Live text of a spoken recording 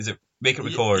Is it make it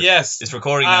record? Yes. It's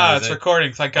recording now. It's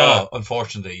recording, thank God. Oh,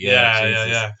 unfortunately,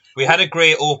 Yeah. We had a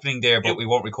great opening there, but we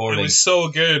weren't recording. It was so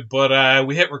good, but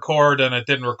we hit record and it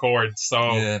didn't record.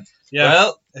 So yeah.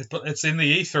 Well, it's in the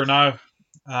ether now.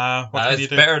 What can you it's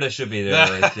do? better that should be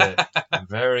there. Like, yeah.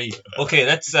 Very okay.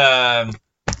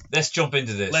 Let's jump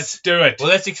into this. Let's do it. Well,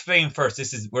 let's explain first.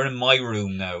 We're in my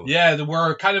room now. Yeah,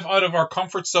 we're kind of out of our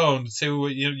comfort zone. So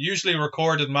you usually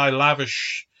record in my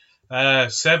lavish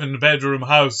 7-bedroom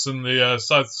house in the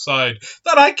south side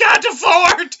that I can't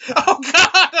afford. Oh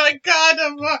God, I can't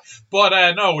afford.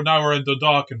 But no, now we're in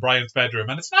Dundalk in Brian's bedroom,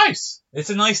 and it's nice. It's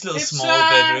a nice little small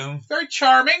bedroom. Very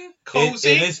charming,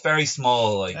 cozy. It is very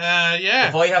small. Like yeah.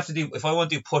 If I want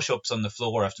to do push-ups on the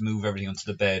floor, I have to move everything onto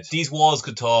the bed. These walls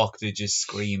could talk. They just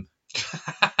scream. So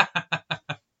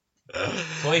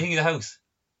what do you think of the house?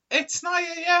 It's not.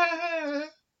 Yeah.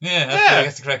 Yeah,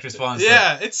 that's the correct response.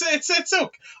 Yeah, it's okay.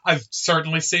 I've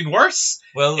certainly seen worse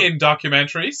in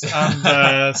documentaries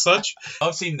and such.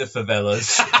 I've seen the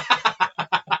favelas.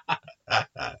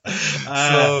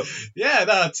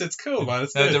 It's cool, man.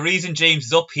 The reason James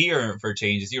is up here for a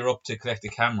change is you're up to collect a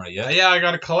camera, yeah? Yeah, I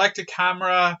got to collect a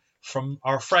camera from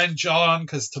our friend John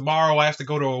because tomorrow I have to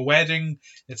go to a wedding.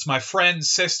 It's my friend's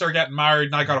sister getting married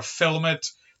and I got to film it.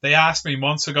 They asked me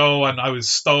months ago and I was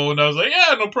stoned. I was like,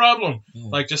 yeah, no problem.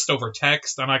 Like just over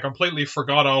text, and I completely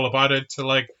forgot all about it till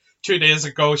like 2 days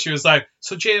ago. She was like,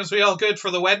 so James, we all good for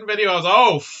the wedding video? I was like,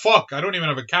 oh fuck, I don't even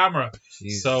have a camera.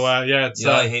 Jesus. So I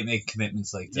hate making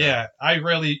commitments like that.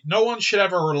 Yeah, no one should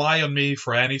ever rely on me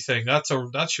for anything.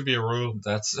 That should be a rule.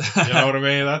 That's you know what I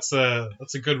mean? That's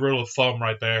a good rule of thumb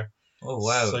right there. Oh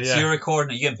wow! So yeah. You're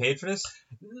recording. Are you getting paid for this?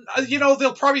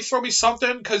 They'll probably throw me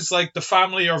something because like the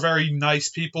family are very nice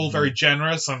people, very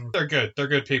generous, and they're good. They're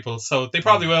good people, so they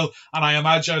probably will. And I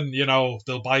imagine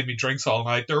they'll buy me drinks all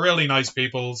night. They're really nice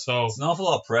people. So it's an awful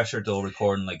lot of pressure though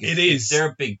recording. Like it is. It's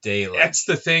their big day. Like. That's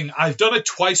the thing. I've done it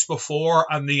twice before,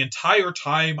 and the entire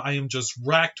time I am just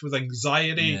racked with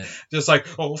anxiety. Yeah. Just like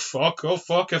oh fuck,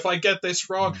 if I get this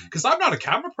wrong, because I'm not a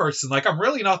camera person. Like I'm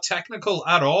really not technical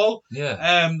at all.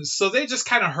 Yeah. So they just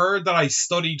kind of heard that I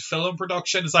studied film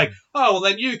production. It's like, oh, well,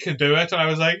 then you can do it. And I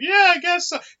was like, yeah, I guess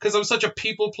so. Because I'm such a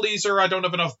people pleaser, I don't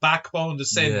have enough backbone to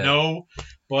say no.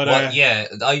 But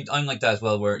I'm like that as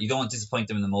well, where you don't want to disappoint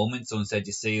them in the moment. So instead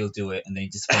you say you'll do it, and then you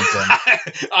disappoint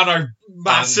them on our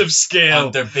massive scale,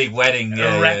 on their big wedding,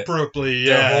 irreparably.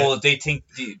 They think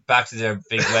back to their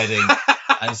big wedding.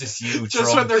 And it's just huge.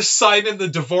 Just when they're signing the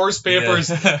divorce papers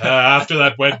after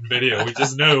that wedding video, we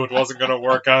just knew it wasn't going to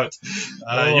work out.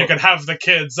 You can have the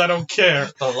kids, I don't care.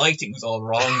 The lighting was all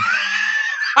wrong.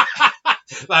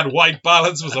 That white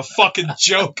balance was a fucking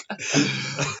joke.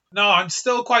 No, I'm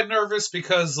still quite nervous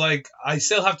because like I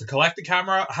still have to collect the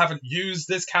camera. I haven't used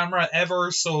this camera ever,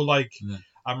 so like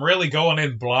I'm really going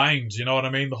in blind. You know what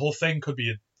I mean? The whole thing could be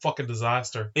a fucking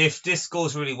disaster. If this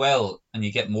goes really well and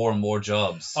you get more and more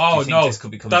jobs, do you think this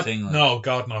could become a thing? Like? No,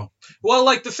 God, no. Well,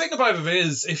 like the thing about it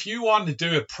is, if you want to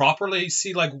do it properly,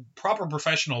 see, like proper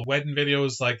professional wedding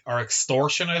videos, like are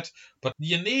extortionate, but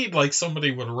you need like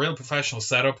somebody with a real professional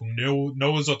setup who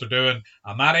knows what they're doing,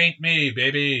 and that ain't me,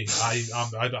 baby. I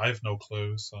have no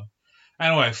clue. So.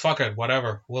 Anyway, fuck it,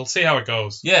 whatever. We'll see how it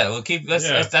goes. Yeah, we'll keep. That's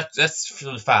for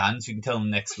the fans. We can tell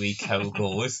them next week how it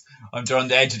goes. They're on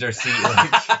the edge of their seat.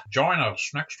 Like. Join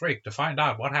us next week to find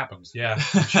out what happens. Yeah,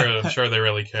 I'm sure they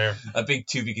really care. A big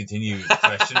to be continued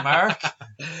question mark.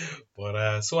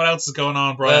 But so what else is going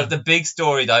on, Brian? Well, the big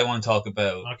story that I want to talk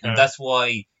about, and that's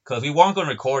why. Because we weren't going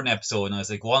to record an episode, and I was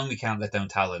like, one, we can't let down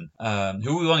Talon.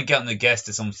 Who we want to get on the guest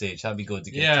at some stage? That'd be good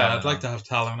to get. Yeah, I'd like to have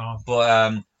Talon on.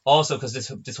 But also, because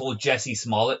this whole Jesse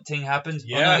Smollett thing happened.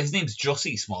 Yeah. Oh, no, his name's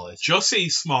Jussie Smollett.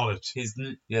 Jussie Smollett.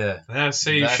 Yeah,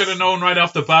 see, you should have known right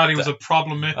off the bat he was a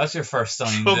problemaker. That's your first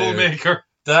sign. Troublemaker.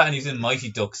 That, and he's in Mighty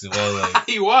Ducks as well. Like.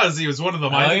 He was one of the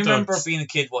Mighty Ducks. I remember being a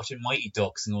kid watching Mighty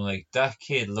Ducks and going like, that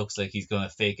kid looks like he's going to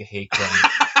fake a hate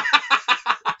crime.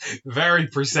 Very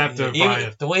perceptive by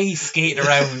it. The way he's skating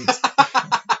around.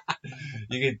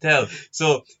 You can tell.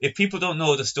 So, if people don't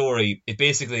know the story, it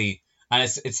basically... And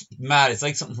it's mad. It's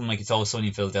like something from like It's Always Sunny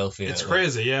in Philadelphia. It's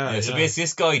crazy, yeah. So basically,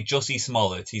 this guy Jussie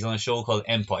Smollett, he's on a show called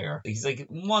Empire. He's like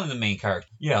one of the main characters.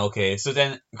 Yeah, okay. So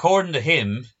then, according to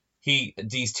him,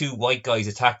 these two white guys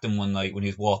attacked him one night when he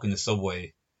was walking the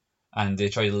subway, and they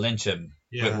tried to lynch him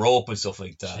with rope and stuff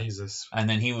like that. Jesus. And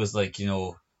then he was like,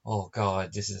 oh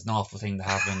God, this is an awful thing to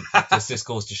happen. this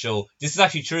goes to show this is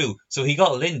actually true. So he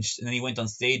got lynched, and then he went on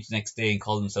stage the next day and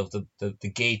called himself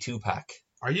the gay Tupac.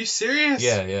 Are you serious?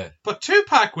 Yeah. But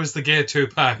Tupac was the gay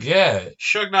Tupac. Yeah.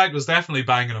 Suge Knight was definitely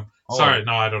banging him. Oh. Sorry,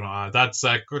 no, I don't know. That's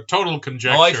total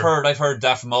conjecture. Oh, I've heard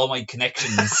that from all my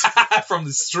connections. From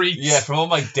the streets. Yeah, from all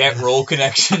my death row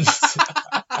connections.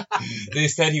 They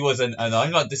said he was and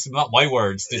I'm not. This is not my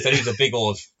words. They said he was a big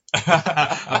old.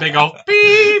 A big old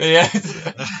beep. Yeah,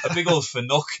 a big old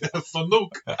fanook.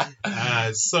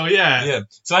 Fanook. So yeah. Yeah.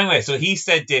 So anyway, so he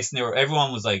said this, and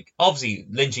everyone was like, obviously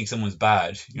lynching someone's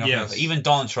bad. You know, Yes. even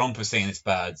Donald Trump was saying it's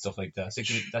bad, stuff like that. So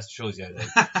that shows you.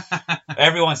 Like,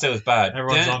 everyone said it was bad.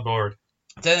 Everyone's on board.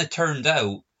 Then it turned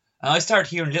out. And I started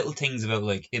hearing little things about,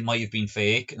 like, it might have been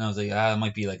fake. And I was like, it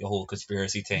might be, like, a whole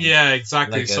conspiracy thing. Yeah,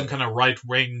 exactly. Like some kind of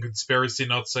right-wing conspiracy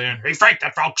nut saying, he faked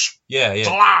it, folks. Yeah, It's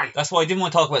a yeah. lie. That's why I didn't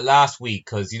want to talk about last week,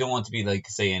 because you don't want to be, like,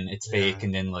 saying it's fake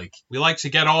and then, like... We like to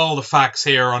get all the facts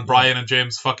here on Brian and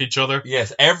James fuck each other.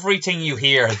 Yes, everything you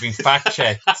hear has been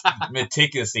fact-checked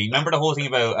meticulously. Remember the whole thing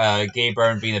about Gay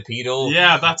Byrne being a pedo?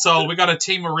 Yeah, that's all. We got a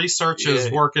team of researchers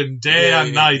Yeah. working day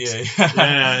and night.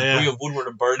 Yeah. We have Woodward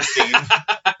and Bernstein.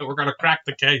 We're going to crack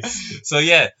the case. So,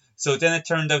 yeah. So then it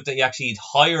turned out that he actually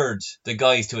hired the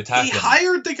guys to attack He him.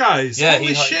 hired the guys. Yeah,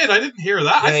 Holy shit, I didn't hear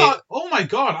that. Yeah, I thought, oh my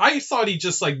god, I thought he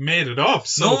just like made it up.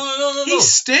 So No. he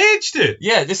staged it.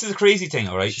 Yeah, this is a crazy thing,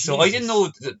 all right? So I Jesus. didn't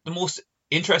know the most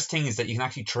interesting is that you can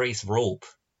actually trace rope.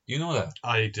 You know that?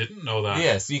 I didn't know that.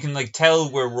 Yeah, so you can like tell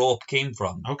where rope came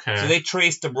from. Okay. So they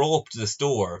traced the rope to the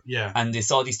store, Yeah. and they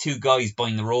saw these two guys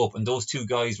buying the rope, and those two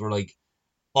guys were like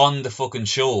on the fucking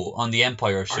show, on the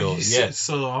Empire show. Yeah.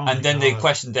 And then they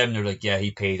questioned them. They're like, "Yeah,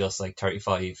 he paid us like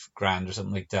 35 grand or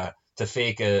something like that to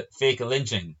fake a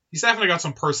lynching." He's definitely got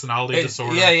some personality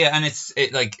disorder. Yeah, and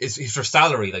it's for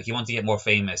salary. Like, he wants to get more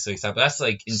famous, so he's but that's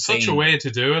like insane. Such a way to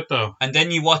do it, though. And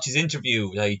then you watch his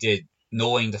interview that he did,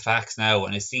 knowing the facts now,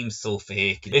 and it seems so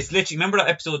fake. It's literally, remember that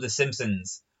episode of The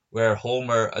Simpsons where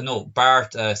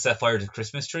Bart set fire to the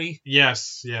Christmas tree?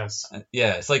 Yes. Yeah,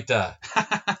 it's like that.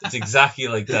 It's exactly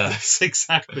like that. It's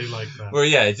exactly like that. Where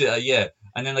yeah.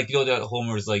 And then, like, you know, that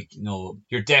Homer's like, you know,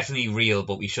 you're definitely real,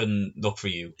 but we shouldn't look for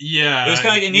you. Yeah. It was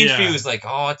kind of, in the interview, it was like,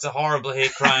 oh, it's a horrible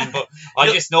hate crime, but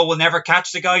I just know we'll never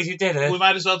catch the guys who did it. We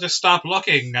might as well just stop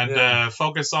looking and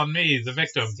focus on me, the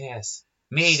victim. Yes.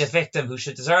 Me, the victim, who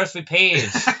should deserve to be paid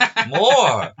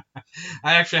more.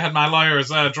 I actually had my lawyers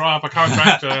draw up a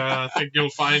contract. I think you'll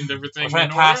find everything. We're trying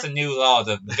to pass a new law,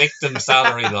 the victim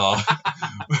salary law.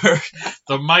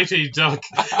 The mighty duck.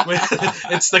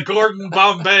 It's the Gordon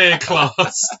Bombay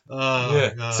clause.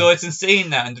 Oh, God. So it's insane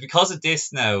that, and because of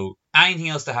this now, anything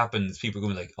else that happens, people are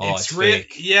going to be like, oh, it's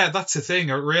fake. Yeah, that's the thing.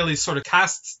 It really sort of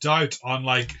casts doubt on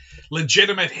like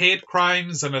legitimate hate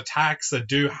crimes and attacks that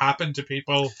do happen to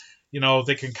people. You know,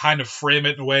 they can kind of frame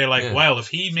it in a way like, well, if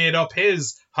he made up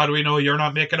his, how do we know you're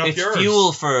not making up yours? It's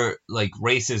fuel for, like,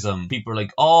 racism. People are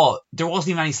like, oh, there wasn't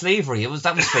even any slavery.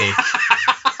 That was fake.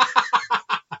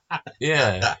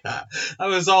 Yeah. That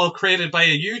was all created by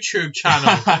a YouTube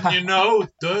channel. And you know,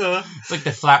 duh. It's like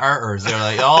the flat earthers. They're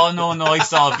like, oh, no, I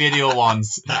saw a video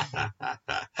once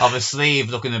of a slave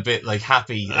looking a bit, like,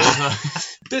 happy.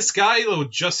 This guy, though,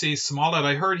 Jussie Smollett,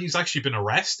 I heard he's actually been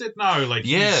arrested now. Like,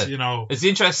 yeah. You know. It's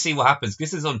interesting to see what happens.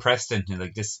 This is unprecedented.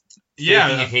 Like, this faking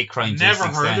a hate crime. Never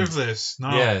heard of this.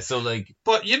 No. Yeah, so, like.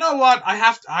 But you know what?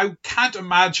 I can't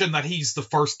imagine that he's the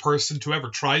first person to ever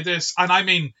try this. And I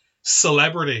mean,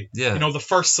 celebrity. Yeah. You know, the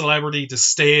first celebrity to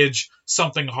stage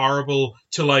something horrible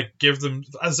to like give them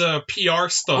as a PR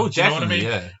stunt. Oh, you definitely, know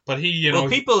what I mean? Yeah. But he, you know,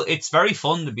 people, it's very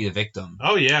fun to be a victim.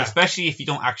 Oh yeah. Especially if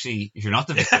you're not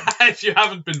the victim. If you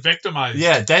haven't been victimized.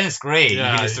 Yeah, then it's great.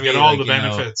 Yeah, you can just you really, get all like, the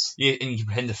benefits. And you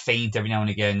pretend to faint every now and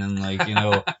again, and like, you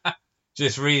know,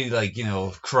 just really like, you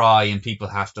know, cry, and people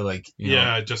have to like, you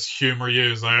know, just humor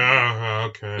you. It's like, oh,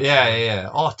 okay. Yeah.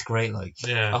 Oh, it's great. Like,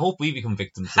 yeah. I hope we become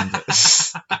victims someday.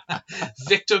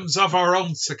 Victims of our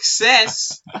own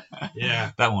success.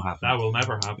 Yeah, that won't happen. That will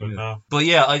never happen. No. But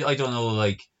yeah, I don't know.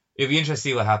 Like, it'd be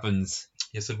interesting to see what happens.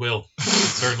 Yes, it will. It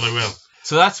certainly will.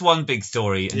 So that's one big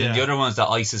story, and then the other one's the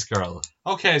ISIS girl.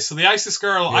 Okay, so the ISIS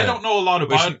girl, I don't know a lot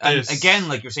about this. And again,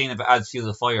 like you're saying, if it adds fuel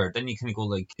to the fire, then you kind of go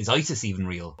like, is ISIS even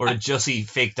real? Or did Jussie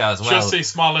fake that as well? Jussie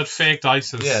Smollett faked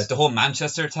ISIS. Yeah, the whole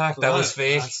Manchester attack, that was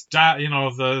fake. You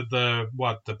know,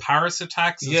 the Paris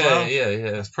attacks as well? Yeah.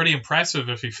 It's pretty impressive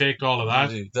if he faked all of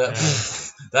that.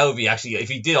 That would be actually, if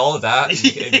he did all of that,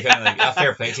 it'd be kind of like,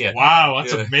 fair play to you. Wow,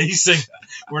 that's amazing.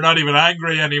 We're not even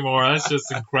angry anymore. That's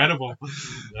just incredible.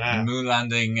 Yeah. Moon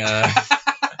landing.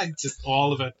 Just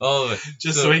all of it. All of it.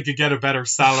 Just so he could get a better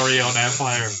salary on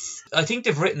Empire. I think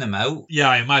they've written him out. Yeah,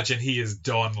 I imagine he is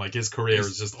done. Like, his career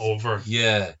is just over.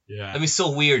 Yeah. Yeah. It'd be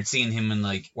so weird seeing him in,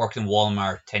 like, working in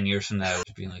Walmart 10 years from now.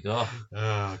 Just being like, oh.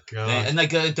 Oh, God. And,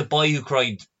 like, the boy who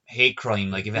cried hate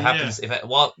crime. Like, if it happens, that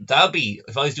would be,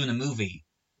 if I was doing a movie,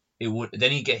 it would.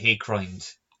 Then he'd get hate crimed.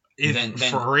 Then-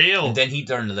 For real. And then he'd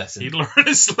learn the lesson. He'd learn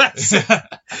his lesson.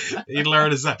 He'd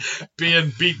learn his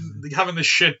being beaten, having the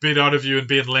shit beat out of you and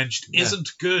being lynched isn't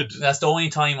good. That's the only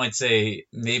time I'd say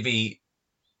maybe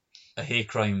a hate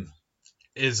crime.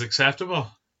 Is acceptable.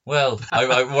 Well, I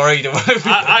worried about.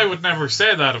 I would never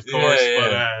say that, of course, Yeah,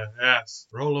 but yeah. yes.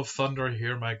 Roll of thunder,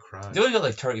 hear my cry. They only got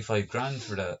like 35 grand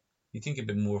for that. You think a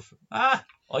bit more? I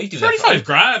do that. 35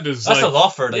 grand is That's like, a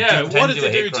lot for like. yeah, just what pretend did to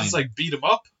they do a do? hate crime. Just like beat him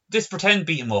up? Just pretend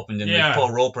beat him up and then Yeah. like, put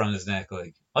a rope around his neck.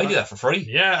 Like I do that for free.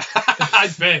 Yeah,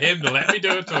 I'd pay him to let me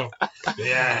do it to him.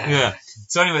 Yeah. Yeah.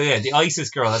 So anyway, yeah, the ISIS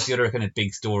girl. That's the other kind of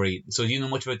big story. So do you know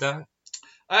much about that?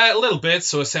 A little bit.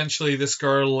 So essentially, this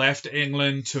girl left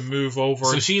England to move over.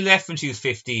 So she left when she was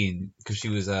 15 because she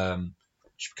was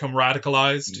She become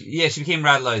radicalized. yeah, she became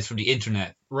radicalized from the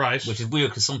internet, Right. which is weird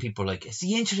because some people are like, it's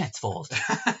the internet's fault.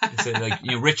 So, like,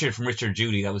 you know, Richard from Richard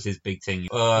Judy, that was his big thing.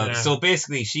 Yeah. So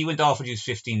basically, she went off when she was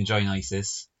 15 to join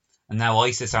ISIS, and now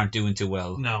ISIS aren't doing too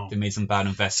well. No. They made some bad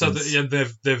So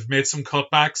investments. they've made some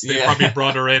cutbacks. They Yeah. probably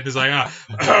brought her in. It's like,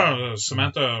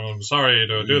 Samantha, I'm sorry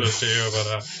to do this to you,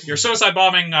 but your suicide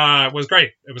bombing was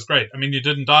great. It was great. I mean, you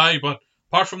didn't die, but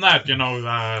apart from that, you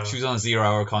know. She was on a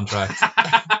 0-hour contract,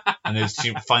 and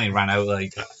she finally ran out.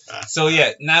 Like, so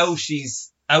yeah, now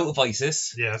she's out of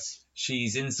ISIS. Yes.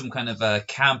 She's in some kind of a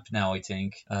camp now, I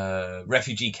think,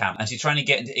 refugee camp, and she's trying to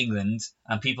get into England.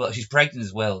 And she's pregnant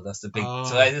as well. That's the big. Oh.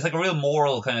 So it's like a real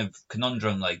moral kind of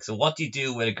conundrum. Like, so what do you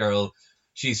do with a girl?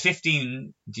 She's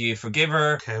 15. Do you forgive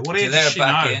her? Okay, what Do you age let is her she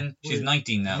back now? in? She's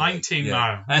 19 now. 19 yeah.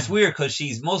 now. And it's weird because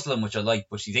she's Muslim, which I like,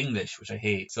 but she's English, which I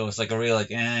hate. So it's like a real where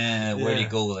do Yeah. you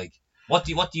go? Like, what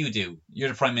do you do? You're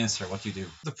the Prime Minister. What do you do?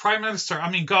 The Prime Minister,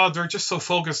 I mean, God, they're just so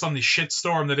focused on the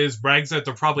shitstorm that is Brexit.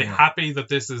 They're probably Yeah. happy that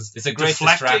this is It's a great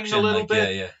deflecting distraction. a little like,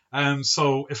 bit. Yeah.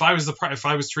 So if I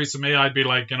was Theresa May, I'd be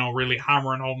like, you know, really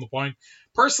hammering home the point.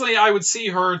 Personally, I would see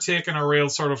her taking a real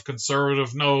sort of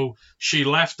conservative. No, she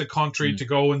left the country to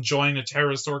go and join a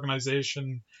terrorist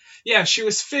organization. Yeah, she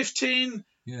was 15,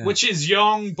 Yeah. which is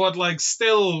young, but like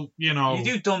still, you know. You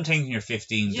do dumb things when you're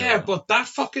 15. Yeah, though. but that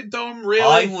fucking dumb, really.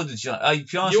 I would have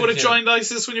joined. You would have joined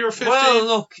ISIS when you were 15. Well,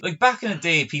 look, like back in the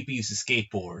day, people used to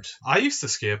skateboard. I used to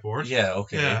skateboard. Yeah,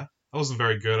 okay. Yeah, I wasn't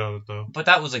very good at it though. But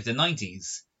that was like the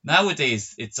 90s.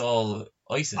 Nowadays, it's all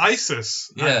ISIS.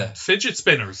 ISIS. Yeah. And fidget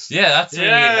spinners. Yeah, that's really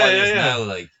Yeah, what it is yeah. now.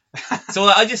 Like, so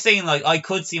I'm just saying, like, I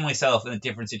could see myself in a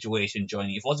different situation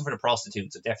joining. If it wasn't for the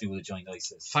prostitutes, I definitely would have joined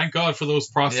ISIS. Thank God for those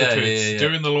prostitutes Yeah.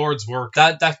 doing the Lord's work.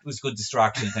 That was good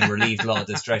distraction and relieved a lot of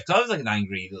the stress. 'Cause I was like an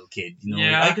angry little kid, you know.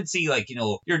 Yeah. I could see, like, you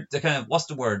know, you're the kind of, what's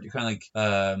the word? You're kind of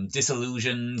like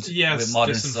disillusioned Yes, with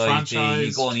modern society. You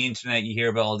disenfranchised. go on the internet, you hear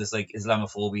about all this like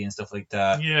Islamophobia and stuff like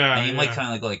that. Yeah. And you might yeah. kind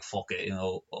of like go like, fuck it, you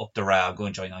know, up the rag, go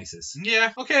and join ISIS.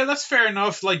 Yeah, okay, that's fair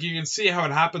enough. Like, you can see how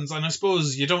it happens, and I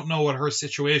suppose you don't know what her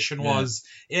situation Yeah. was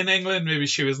in England. Maybe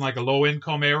she was in like a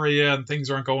low-income area and things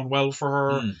aren't going well for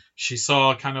her. Mm. She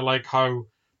saw kind of like how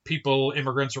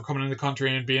immigrants were coming in the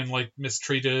country and being like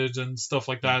mistreated and stuff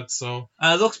like that. So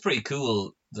And it looks pretty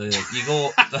cool. You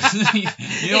go,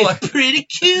 you know what? pretty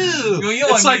cool. You know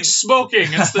It's what I like mean? smoking.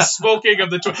 It's the smoking of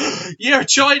the. You're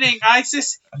joining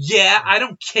ISIS? Yeah, I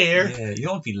don't care. Yeah, you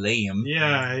don't be lame.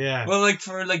 Yeah, yeah. Well, like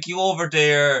for like you over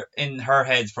there in her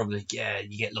head's probably like, yeah,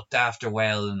 you get looked after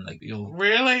well, and like you know.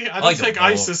 Really? I I don't don't think know.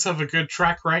 ISIS have a good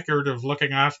track record of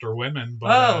looking after women. But,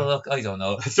 Well, look, I don't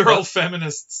know. they're all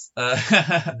feminists.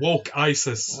 Uh, Woke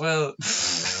ISIS. well,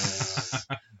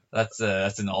 that's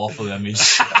an awful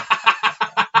image.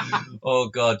 Oh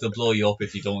God, they'll blow you up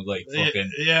if you don't like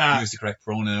fucking Yeah. use the correct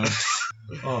pronoun.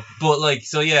 But like,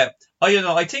 so yeah, I don't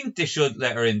know. I think they should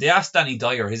let her in. They asked Danny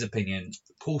Dyer his opinion.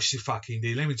 Of course she fucking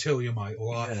did. Let me tell you, mate.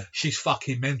 All right, Yeah. she's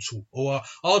fucking mental. All right,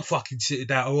 I'd fucking sit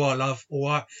down. All right, love. All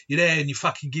right, you're there and you're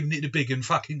fucking giving it the big and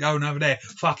fucking going over there.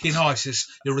 Fucking ISIS.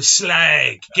 You're a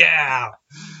slag. Get out.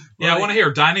 Yeah, Well, I want to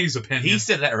hear Danny's opinion. He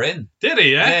said let her in. Did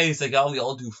he? Yeah. Yeah, he's like, oh, we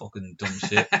all do fucking dumb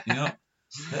shit, you know.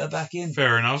 Let her back in.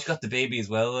 Fair She's enough. got the baby as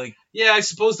well, like. Yeah, I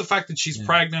suppose the fact that she's Yeah.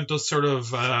 pregnant does sort of.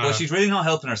 Well, she's really not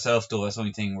helping herself though. That's the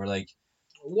only thing. We're like,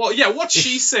 Well, yeah. What's If-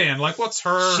 she saying? Like, what's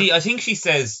her? I think she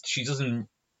says she doesn't.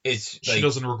 It's She like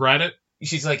doesn't regret it.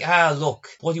 she's like, look,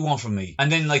 what do you want from me?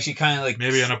 And then like she kind of like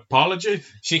Maybe an apology.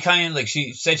 she kind of like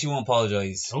she said she won't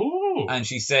apologize. Oh. And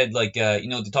she said, like, you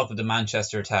know, they talked about the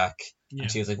Manchester attack. Yeah.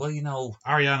 And she was like, well, you know.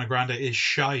 Ariana Grande is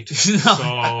shite.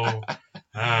 No.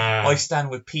 So. I stand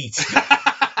with Pete.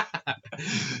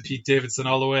 Pete Davidson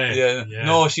all the way. Yeah.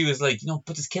 No, she was like, you know,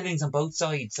 but there's killings on both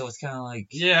sides. So it's kind of like.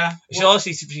 Yeah. She also,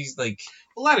 she's like.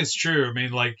 Well, that is true. I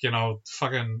mean, like, you know,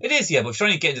 fucking. It is, yeah, but she's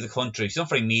trying to get into the country. She's not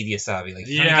very media savvy. Like,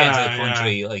 she's trying Yeah, to get into the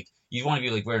country. Like, You want to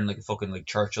be like wearing like a fucking like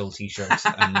Churchill t-shirt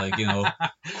and like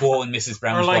quoting Mrs.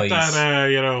 Brown's Or like Boys.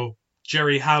 that,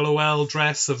 Jerry Halliwell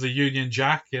dress of the Union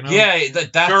Jack, Yeah,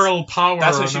 that's girl power.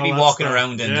 That's what and she'd all be that walking stuff.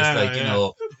 around in, just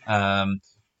like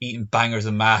eating bangers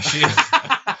and mash.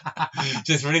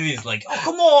 Just really is like, oh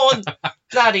come on,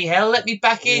 bloody hell, let me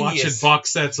back in. Watching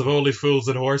box sets of Only Fools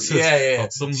and Horses. Yeah.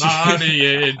 Put some money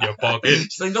in your pocket.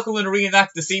 She's like, look, I'm going to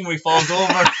reenact the scene where he falls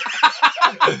over.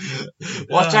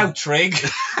 Watch out, Trig.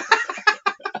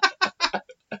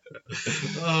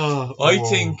 I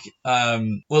think,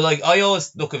 I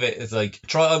always look at it as like,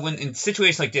 when in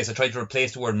situations like this, I try to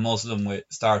replace the word Muslim with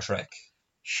Star Trek.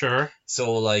 Sure.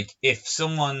 So, like, if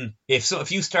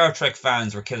few Star Trek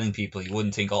fans were killing people, you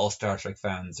wouldn't think all Star Trek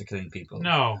fans are killing people.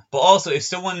 No. But also, if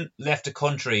someone left a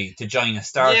country to join a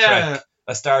Star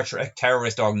Trek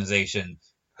terrorist organization,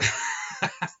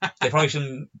 they probably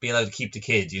shouldn't be allowed to keep the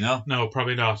kid, No,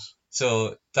 probably not.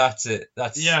 So that's it.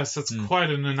 That's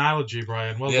quite an analogy,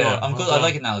 Brian. Well yeah, done. I'm good. I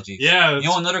like analogies. Yeah.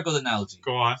 Another good analogy.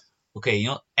 Go on. Okay,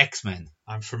 X-Men.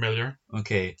 I'm familiar.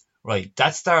 Okay, right.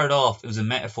 That started off. It was a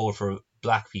metaphor for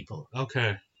black people.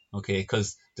 Okay,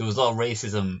 because there was a lot of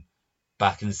racism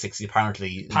back in the 60s.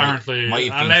 Apparently,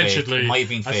 allegedly, it might have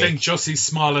been fake. I think Jussie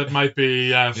Smollett might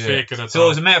be faking it. So it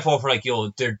was a metaphor for like,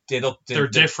 they're different. They're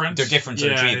different, so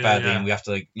they're treated badly, and we have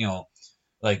to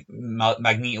like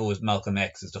Magneto was Malcolm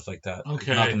X and stuff like that.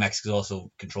 Okay. Malcolm X could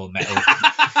also control metal.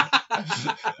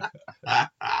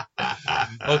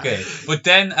 Okay, but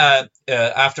then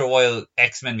after a while,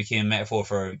 X-Men became a metaphor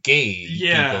for gay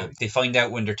people. They find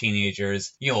out when they're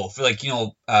teenagers,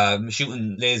 shooting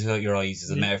lasers out your eyes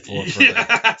is a metaphor for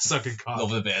sucking cock.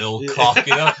 Loving a bit of old cock,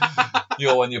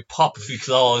 when you pop a few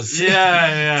claws.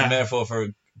 Yeah. It's a metaphor for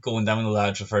going down the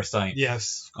ladder for the first time.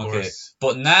 Yes, of course.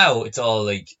 But now it's all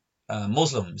like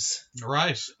Muslims,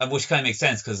 right? Which kind of makes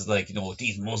sense because,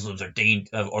 these Muslims are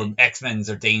or X-Men's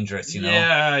are dangerous,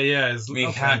 Yeah. We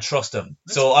can't trust them.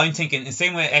 So I'm thinking, in the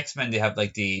same way X-Men, they have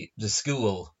like the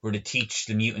school where they teach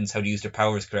the mutants how to use their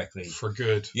powers correctly for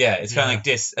good. Yeah, it's kind of like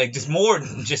this. Like, there's more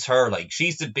than just her. Like,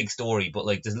 she's the big story, but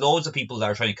like, there's loads of people that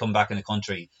are trying to come back in the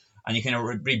country, and you can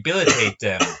rehabilitate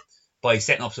them by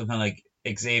setting up some kind of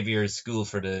like Xavier's school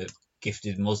for the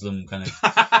gifted Muslim kind of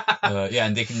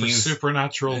and they can use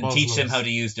supernatural and Muslims. teach them how to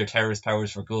use their terrorist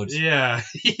powers for good. Yeah.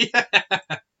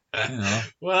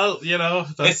 Well,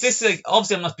 it's this like,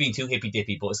 obviously I'm not being too hippy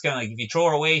dippy, but it's kind of like if you throw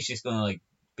her away, she's gonna like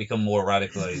become more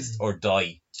radicalized or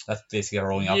die. That's basically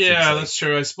her only option. Yeah, that's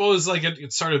true. I suppose like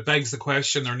it sort of begs the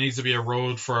question: there needs to be a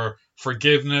road for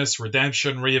forgiveness,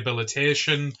 redemption,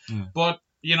 rehabilitation, but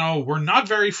we're not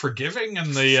very forgiving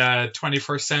in the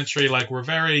 21st century. Like, we're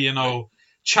very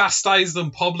chastise them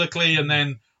publicly, and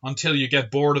then until you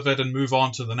get bored of it and move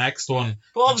on to the next one.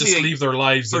 But obviously, just leave their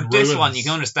lives in ruins. For this one, you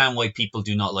can understand why people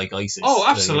do not like ISIS. Oh,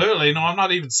 absolutely. No, I'm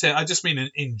not even saying. I just mean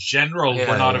in general,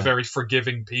 we're not a very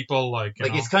forgiving people.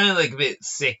 It's kind of like a bit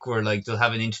sick where like they'll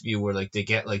have an interview where like they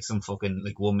get like some fucking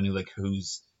like woman who like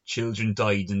whose children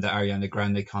died in the Ariana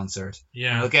Grande concert.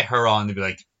 Yeah. And they'll get her on and be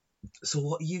like, so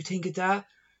what do you think of that?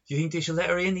 Do you think they should let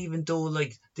her in even though,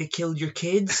 like, they killed your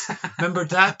kids? Remember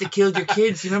that? They killed your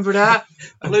kids. You remember that?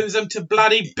 Lose them to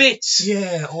bloody bits.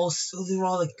 Yeah, also they were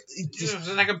all like... It was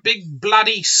like a big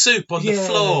bloody soup on the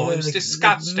floor. It was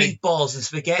disgusting. Like meatballs and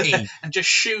spaghetti. And just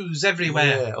shoes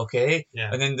everywhere. Yeah, okay.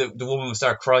 Yeah. And then the woman would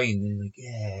start crying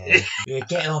and like,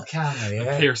 get on camera,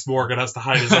 yeah. Piers Morgan has to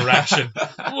hide his erection.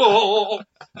 Whoa.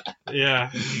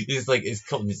 Yeah. He's like, his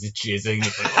cum is jizzing.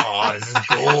 It's like, oh, this is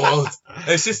gold.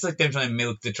 It's just like them trying to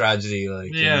milk the tragedy.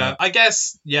 Like, I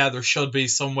guess, there should be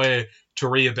some way to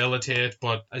rehabilitate,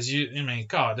 but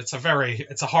God, it's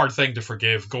a hard thing to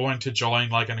forgive. Going to join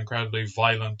like an incredibly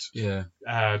violent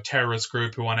terrorist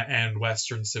group who want to end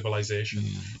Western civilization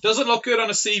doesn't look good on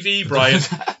a CV, Brian.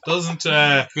 Doesn't.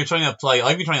 You're trying to apply.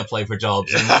 I've been trying to apply for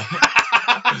jobs. And,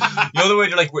 the way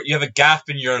you're like you have a gap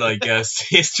in your like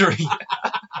history.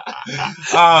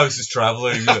 I was just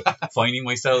traveling, finding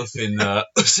myself in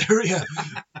Syria.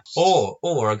 Oh,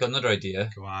 I got another idea.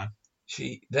 Go on.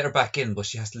 She let her back in, but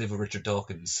she has to live with Richard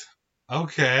Dawkins.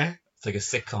 Okay. It's like a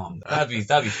sitcom. That'd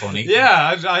be funny.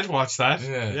 Yeah, I'd watch that.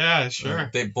 Yeah, sure.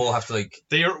 They both have to like.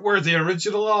 We're the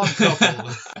original odd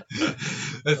couple.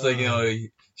 It's like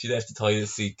she'd have to tie the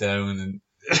seat down and.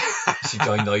 She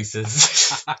joined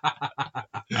ISIS.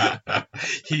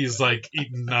 He's like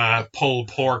eating pulled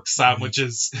pork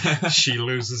sandwiches. She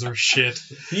loses her shit.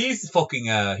 He's fucking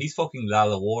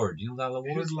Lala Ward. You know Lala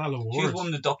Ward? Who's Lala Ward? She was one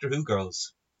of the Doctor Who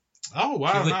girls. Oh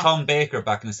wow! She was with Tom Baker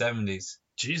back in the 70s.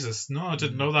 Jesus, no, I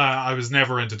didn't know that. I was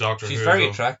never into Doctor Who. She's very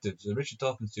attractive. So Richard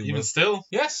Dawkins too. Even still?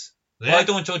 Yes. Well, I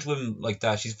don't judge women like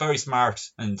that. She's very smart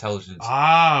and intelligent.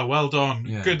 Ah, well done.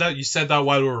 Yeah. Good that you said that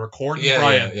while we were recording, Yeah,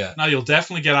 Brian. yeah. Now you'll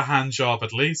definitely get a hand job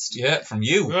at least. Yeah, from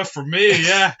you. For me,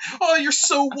 yeah. Oh, you're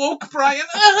so woke, Brian.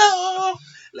 Oh,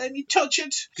 let me touch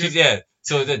it.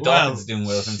 So the Dawkins is doing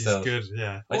well with himself. He's good,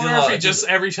 yeah. I I don't wonder know, if he just,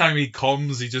 every time he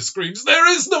comes, he just screams,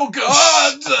 "There is no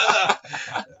God!"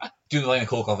 Doing the line of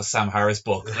coke off a Sam Harris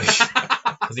book.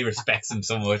 Because he respects him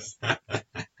so much.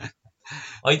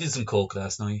 I did some coke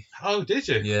last night. Oh, did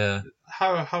you? Yeah.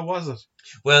 How was it?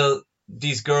 Well,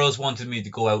 these girls wanted me to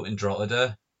go out in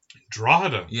Drogheda.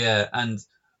 Drogheda? Yeah, and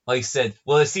I said,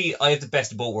 well, see, I have the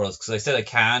best of both worlds because I said I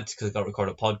can't because I got to record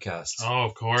a podcast Oh,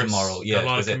 of course. tomorrow. Yeah, Got a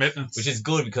lot of 'cause commitments. which is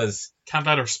good because, Can't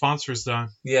let our sponsors down,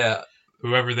 yeah,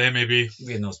 whoever they may be.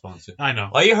 we had no sponsor. I know.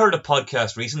 I heard a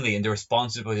podcast recently and they were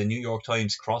sponsored by the New York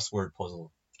Times crossword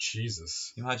puzzle.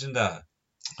 Jesus. Can you imagine that?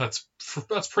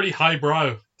 That's pretty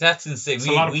highbrow. That's insane. It's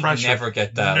a lot of we pressure. never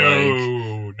get that.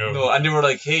 No. No, and they were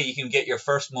like, hey, you can get your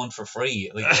first month for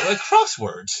free. Like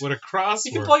crosswords. With a crossword.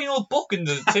 You can buy your own book in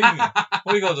the thing.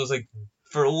 What do you call those, like,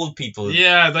 for old people?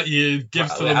 Yeah, that you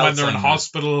give to them when they're in Alzheimer's.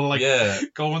 hospital, like Yeah.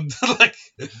 going to like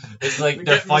It's like their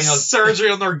getting final. surgery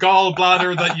on their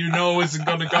gallbladder that you know isn't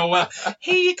going to go well.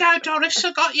 Here you go, Doris.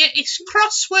 I got you. It's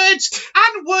crosswords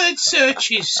and word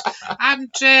searches. And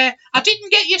I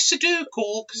didn't get you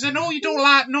Sudoku because I know you don't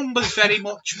like numbers very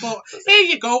much. But here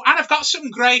you go. And I've got some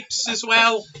grapes as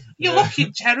well. You're Yeah.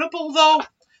 looking terrible though.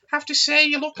 Have to say,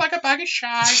 you look like a bag of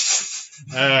shite.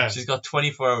 She's got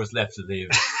 24 hours left to live.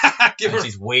 Give And her.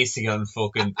 she's wasting it on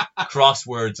fucking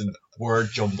crosswords and word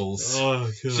jumbles.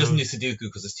 Oh, She doesn't do Sudoku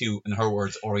because it's too, in her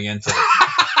words, oriental.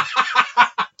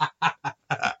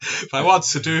 If I want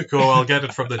Sudoku, I'll get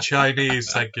it from the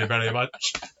Chinese. Thank you very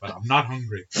much. But I'm not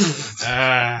hungry.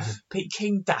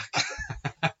 Peking duck.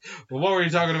 Well, what were you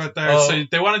talking about there? Oh. So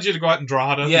they wanted you to go out and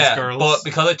draw these Yeah, girls. but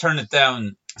because I turned it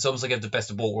down, it's almost like I have the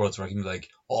best of both worlds where I can be like,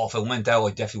 oh, if I went out, I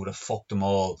definitely would have fucked them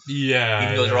all. Yeah.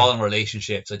 Even though they're all in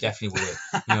relationships, I definitely would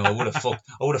have, I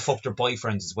would have fucked their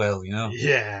boyfriends as well,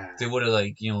 Yeah. They would have,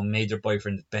 like, made their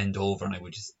boyfriends bend over and I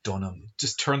would just done them.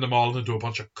 Just turn them all into a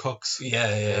bunch of cooks.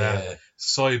 Yeah.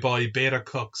 Soy boy beta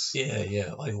cooks.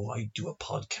 Yeah. I do a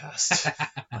podcast.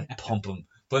 I pump them.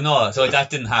 But no, so that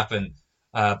didn't happen.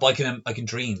 But I can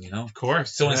dream, Of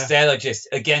course. So yeah. instead, I just,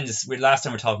 again, last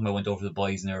time we were talking about, I went over to the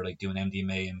boys and they were like doing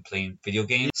MDMA and playing video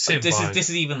games. Same This vibe.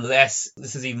 is even less.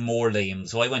 This is even more lame.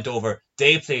 So I went over.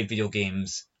 They played video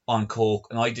games on coke,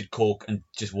 and I did coke and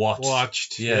just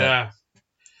watched. Yeah.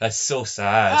 That's so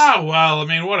sad. Ah, well, I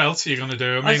mean, what else are you going to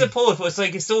do? I suppose, but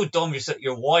it's so dumb.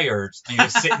 You're wired and you're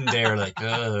sitting there like,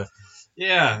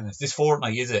 yeah. is this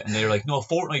Fortnite, is it? And they're like, no,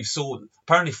 apparently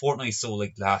Fortnite sold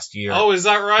like last year. Oh, is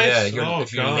that right? Yeah, if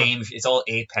you're God. lame, it's all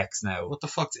Apex now. What the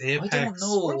fuck's Apex? I don't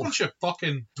know. What a bunch of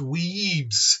fucking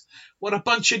dweebs. What a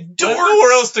bunch of I dorks. don't know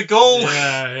where else to go.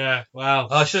 Yeah. Well,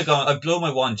 I should have gone. I blew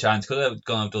my one chance. Could have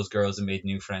gone with those girls and made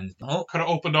new friends. Oh, could have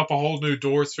opened up a whole new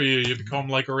doors for you. You become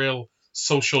like a real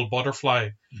social butterfly.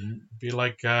 Be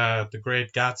like the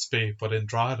Great Gatsby, but in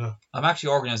Drogheda. I'm actually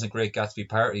organising a Great Gatsby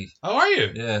party. Oh, are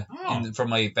you? Yeah, Oh. for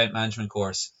my event management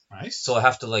course. Nice. So I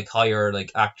have to like hire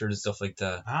like actors and stuff like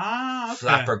that. Okay.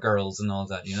 Flapper girls and all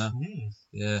that, Mm.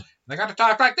 Yeah. They got to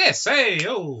talk like this. Hey,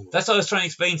 oh. That's what I was trying to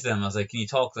explain to them. I was like, can you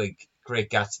talk like Great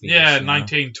Gatsby? Yeah, you know?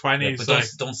 1920s. But like.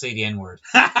 don't say the N word.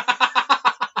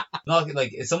 Not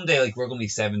like someday like we're gonna be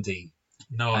 70.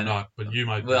 No, I'm not, but you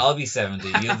might be. Well, I'll be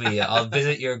 70. You'll be. I'll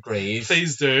visit your grave.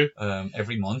 Please do.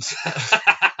 Every month.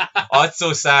 Oh, it's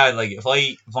so sad. Like if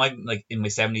I'm like in my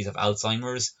 70s, have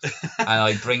Alzheimer's, and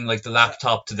I bring like the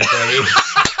laptop to the grave.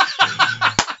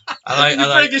 You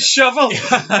bring a shovel.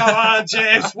 Come on,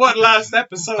 James. One last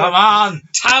episode. Come on,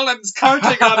 Talon's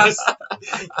counting on us.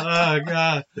 Oh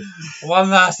God, one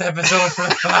last episode for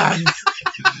the fans.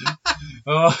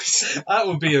 Oh, that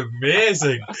would be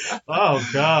amazing. Oh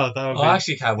God, that would be. I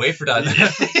actually can't wait for that.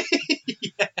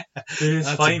 It's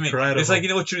That's funny. incredible. It's like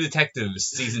True Detectives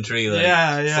season 3. Like,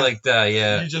 yeah. It's like that.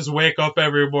 Yeah. You just wake up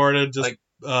every morning, just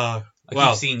I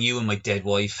keep seeing you and my dead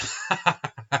wife.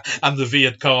 and the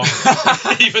Viet Cong,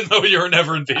 even though you were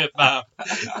never in Vietnam.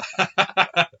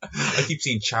 I keep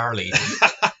seeing Charlie.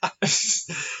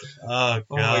 Oh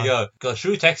my God,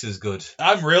 True Detectives is good.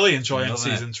 I'm really enjoying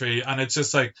Loving season 3, and it's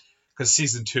just like because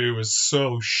season 2 was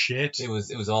so shit. It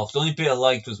was awful. The only bit I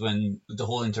liked was when the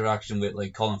whole interaction with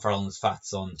like Colin Farrell and his fat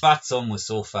son. Fat son was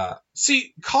so fat.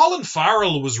 See, Colin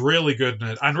Farrell was really good in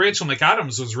it, and Rachel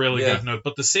McAdams was really Yeah. good in it,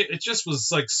 but it just was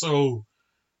like so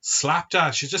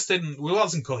slapdash. It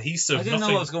wasn't cohesive. I didn't know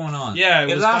nothing. what was going on. Yeah,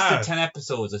 it was lasted bad. 10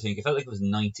 episodes, I think. It felt like it was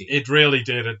 90. It really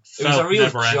did. It It was felt a real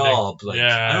never ending. job. Like,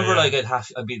 Yeah, I remember, yeah. like,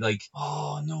 I'd be like,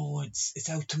 oh no, it's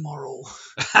out tomorrow.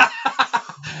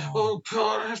 Oh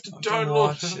God, I have to I have to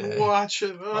download it and watch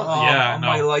it. Oh, Yeah,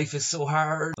 my no. life is so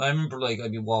hard. I remember, like,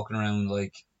 I'd be walking around,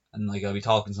 like, and like I'd be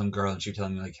talking to some girl, and she'd tell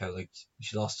me like how like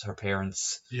she lost her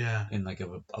parents Yeah. in like a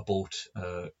boat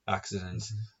accident.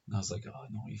 And I was like, oh, I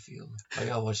know how you feel. Like,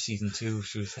 I watched season 2,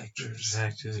 True Detectives.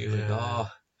 She was like, oh,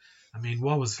 I mean,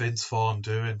 what was Vince Vaughn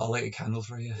doing? I'll light a candle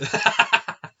for you.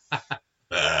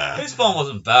 Vince Vaughn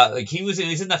wasn't bad. Like he's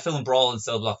in that film Brawl in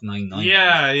Cell Block 99.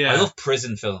 Yeah, yeah. I love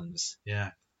prison films.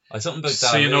 Yeah. Something about that.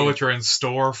 So you know what you're in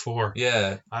store for.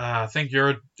 Yeah. I think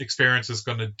your experience is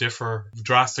going to differ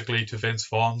drastically to Vince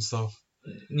Vaughn's, though.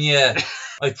 Yeah.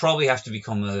 I'd probably have to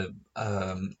become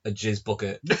a jizz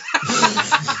bucket.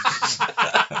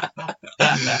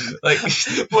 Like,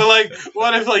 well, like,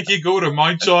 what if like you go to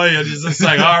Mountjoy and he's just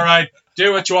like, all right,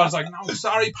 do what you want. It's like, no,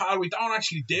 sorry, pal, we don't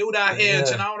actually do that here. Yeah.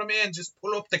 Do you know what I mean? Just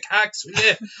pull up the cax, will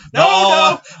you?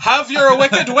 No, have your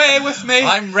wicked way with me.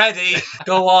 I'm ready.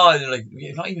 Go on. You're like,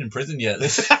 you're not even in prison yet.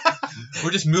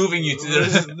 We're just moving you to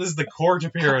This is the court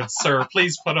appearance, sir.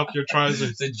 Please put up your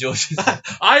trousers. the judge.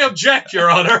 I object, Your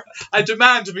Honor. I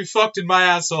demand to be fucked in my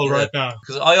asshole right now.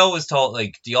 Because I always thought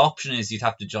like the option is you'd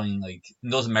have to join like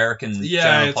those American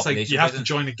general It's population like you have to prisons.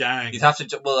 join a gang. You'd have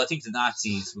to. Well, I think the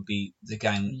Nazis would be the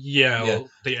gang. Yeah, well,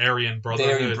 the Aryan Brotherhood.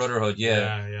 The Aryan Brotherhood,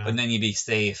 yeah. And then you'd be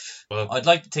safe. Well, I'd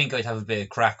like to think I'd have a bit of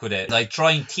crack with it. Like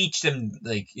try and teach them,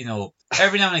 like, you know,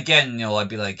 every now and again, you know, I'd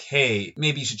be like, hey,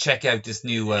 maybe you should check out this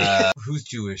new who's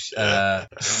Jewish?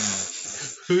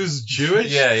 Who's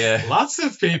Jewish? Yeah. Lots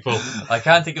of people. I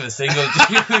can't think of a single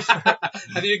Jewish.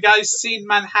 Have you guys seen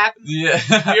Manhattan?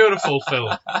 Yeah. Beautiful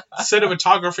film.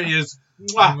 Cinematography is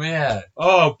mwah. Yeah.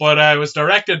 Oh, but it was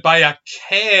directed by a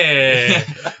K.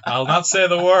 I'll not say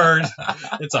the word.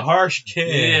 It's a harsh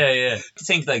K. Yeah. I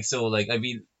think like so, like I'd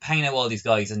be hanging out with all these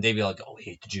guys, and they'd be like, "Oh, I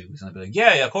hate the Jews," and I'd be like,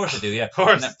 "Yeah, of course I do, yeah, Of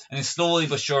course." And then slowly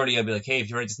but surely, I'd be like, "Hey, if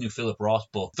you read this new Philip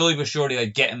Roth book," slowly but surely,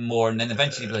 I'd get him more, and then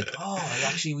eventually, be like, "Oh,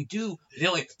 actually, we do."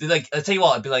 They're like, I'll tell you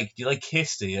what, I'd be like, "Do you like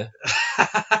Kiss? Do you?"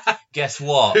 Guess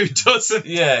what? Who doesn't?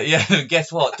 Yeah.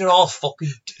 Guess what? They're all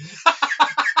fucking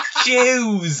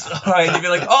Jews. All right, they'd be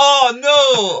like,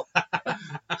 "Oh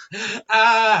no."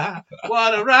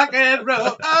 What a rock and roll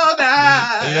all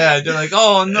night. Yeah, they're like,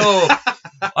 "Oh no,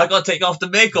 I gotta take off the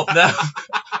makeup now."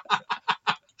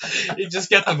 You just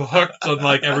get them hooked on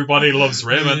like Everybody Loves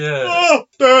Raymond. Yeah. Oh,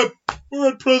 Dad,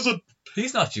 we're in prison.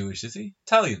 He's not Jewish, is he?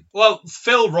 Italian. Well,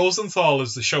 Phil Rosenthal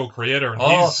is the show creator. And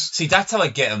Oh, he's, see, that's how I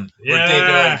get him. Where Yeah. they'd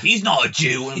be like, he's not a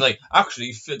Jew. And I'm like,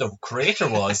 actually, the creator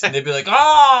was. And they'd be like,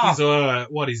 ah!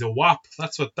 he's a wop.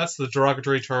 That's the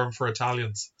derogatory term for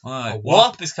Italians. A wop.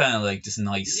 wop is kind of like just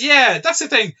nice. Yeah, that's the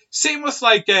thing. Same with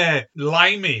like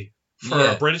limey for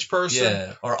Yeah. a British person.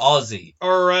 Yeah, or Aussie.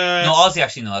 Or No, Aussie,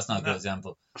 actually, no, that's not a good no.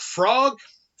 example. frog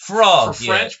Frog, for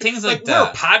yeah. French. Things like we're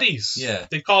that. paddies. Yeah.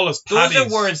 They call us Those paddies. are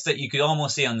words that you could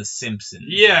almost say on The Simpsons.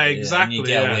 Yeah, And exactly, you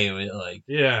get yeah. away with it. Like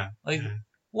Yeah.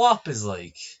 wop is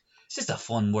like, it's just a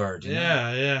fun word. You know?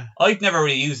 Yeah. I've never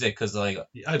really used it because like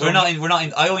we're not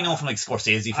in. I only know from like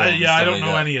Scorsese films. I and don't stuff know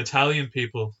like that. any Italian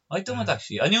people. I don't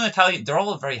actually. I knew Italian. They're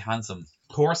all very handsome.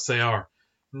 Of course they are.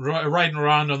 Riding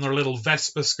around on their little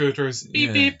Vespa scooters. Beep,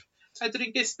 Yeah. beep. I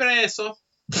drink espresso.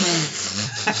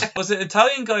 Was it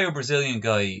Italian guy or Brazilian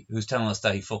guy who's telling us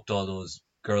that he fucked all those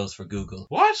girls for Google?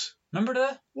 What? Remember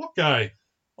that? What guy?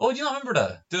 Oh, do you not remember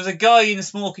that? There was a guy in a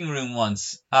smoking room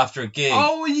once after a gig.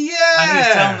 Oh, yeah. And he was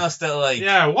telling us that, like,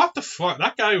 Yeah, what the fuck?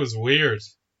 That guy was weird.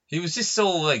 he was just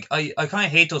so, like, I kind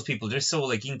of hate those people. They're so,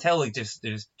 like, you can tell, like,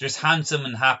 just handsome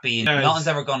and happy, and Yeah, nothing's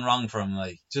ever gone wrong for him,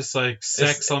 like. Just like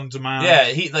sex on demand. Yeah,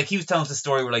 he was telling us a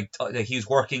story where, like he was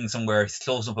working somewhere, he's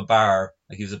closing up a bar,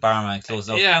 like he was a barman,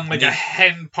 closing up. Yeah, and like a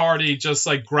hen party just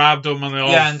like grabbed him and they all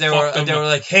and they fucked him. were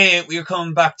like, "Hey, we're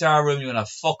coming back to our room. You're gonna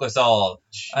fuck us all."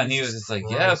 And he was Jesus just like,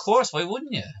 Christ. "Yeah, of course. Why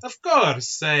wouldn't you?" Of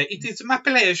course, it is my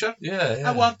pleasure. Yeah.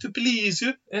 I want to please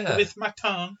you Yeah. with my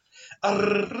tongue.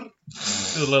 Arrrr.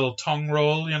 Do a little tongue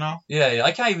roll, you know. Yeah.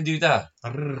 I can't even do that.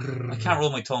 Arrrr. I can't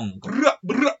roll my tongue. Brr,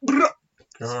 brr, brr.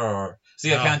 Grrr.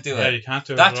 See, I No, can't do Yeah, it. you can't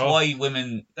do That's it at all. why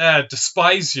women.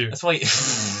 Despise you. That's why.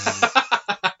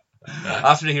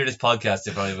 After they hear this podcast,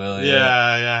 they probably will.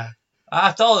 Yeah.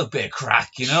 It's all a bit of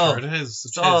crack, you know. Sure it is.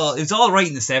 It's all right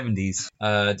in the 70s.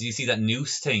 Do you see that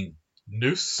noose thing?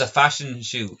 Noose. The fashion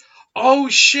shoot. Oh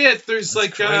shit! There's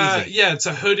That's like crazy. it's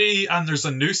a hoodie and there's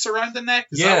a noose around the neck.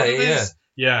 Is Yeah, that what it yeah. is?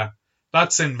 Yeah.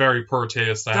 That's in very poor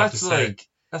taste, I have to That's say. like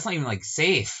That's not even like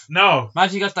safe. No.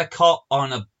 Imagine you got that caught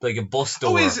on a bus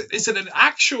door. Oh, is it an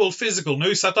actual physical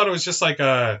noose? I thought it was just like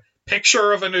a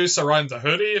picture of a noose around the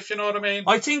hoodie, if you know what I mean.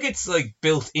 I think it's like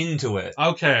built into it.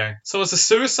 Okay, so it's a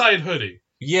suicide hoodie.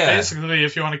 Yeah. Basically,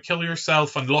 if you want to kill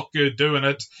yourself and look good doing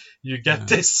it, you get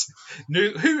this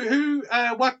new.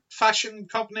 What fashion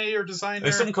company or designer?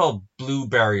 There's something called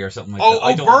Blueberry or something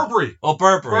like that. Burberry. Oh,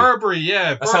 Burberry. Burberry,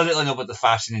 yeah. That's how little I know about the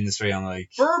fashion industry. I'm like,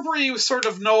 Burberry was sort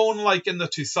of known like in the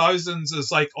 2000s as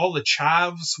like all the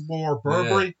chavs wore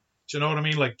Burberry. Yeah. Do you know what I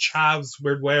mean? Like chavs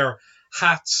would wear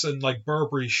hats and like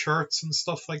Burberry shirts and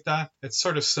stuff like that. It's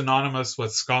sort of synonymous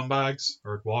with scumbags,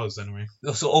 or it was anyway.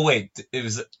 so wait,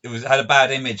 it had a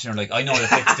bad image, and they're like, I know how to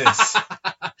fix this.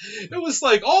 It was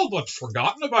like all but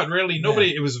forgotten about, really.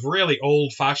 Nobody. It was really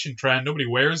old fashioned trend. Nobody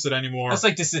wears it anymore. That's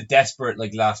like this is a desperate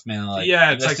like last minute like,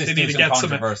 yeah, it's let's like just they do need to some get some.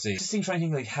 controversy. Just trying to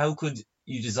think like how could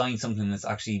you design something that's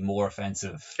actually more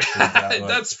offensive?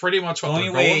 That's pretty much what the they're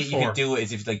only way going you for. could do it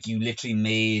is if like you literally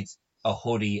made a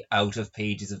hoodie out of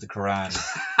pages of the Quran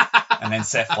and then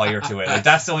set fire to it. Like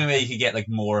that's the only way you could get like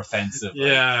more offensive. Like,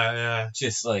 yeah.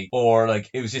 just like, or like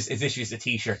it's literally just a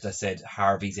T-shirt that said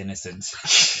Harvey's innocent.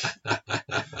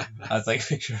 That's like a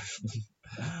picture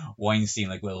of Weinstein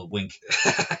like little wink.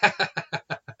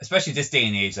 Especially this day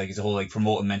and age, like it's a whole like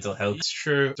promoting mental health. It's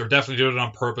true. They're definitely doing it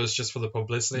on purpose, just for the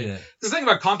publicity. Yeah. The thing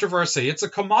about controversy, it's a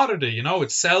commodity. You know,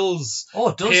 it sells Oh,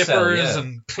 it does papers sell, yeah.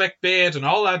 and clickbait and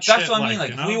all that shit. That's what I mean. Like,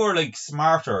 you if know? we were like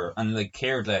smarter and like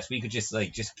cared less, we could just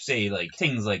say like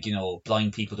things like, you know,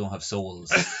 blind people don't have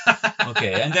souls.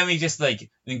 Okay, and then we just like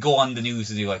then go on the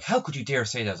news and do like, how could you dare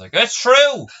say that? It's like, it's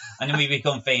true. And then we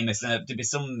become famous, and there'd be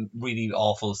some really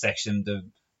awful section of the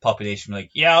population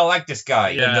like, yeah, I like this guy.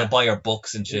 Yeah. And they'll buy our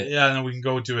books and shit. Yeah, and then we can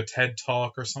go do a TED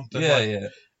talk or something.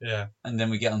 Yeah. And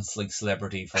then we get on like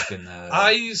celebrity fucking.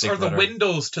 Eyes Big are the Brother.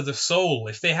 windows to the soul.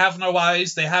 If they have no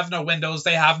eyes, they have no windows,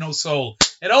 they have no soul.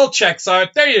 It all checks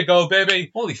out. There you go, baby.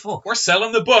 Holy fuck. We're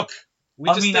selling the book. We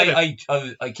I just mean, did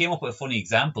it. I came up with a funny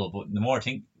example, but the more I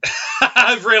think,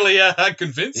 I've really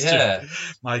convinced yeah, you.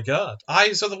 My God.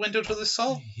 Eyes are the window to the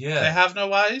soul. yeah. They have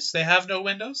no eyes, they have no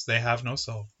windows, they have no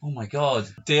soul. Oh my god,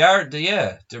 they're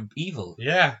evil,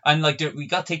 Yeah. and like we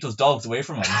gotta take those dogs away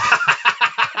from them.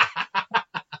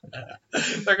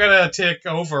 They're going to take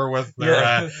over with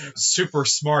their super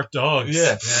smart dogs.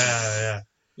 Yeah. Yeah.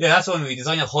 Yeah, that's when we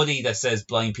design a hoodie that says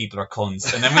blind people are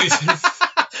cunts, and then we just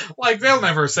Like, they'll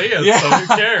never see it, Yeah. so who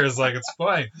cares? Like, it's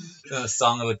fine. a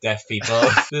song about deaf people.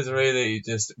 This really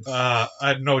just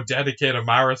I'd dedicate a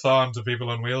marathon to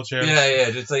people in wheelchairs. yeah,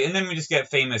 just like, and then we just get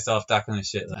famous off that kind of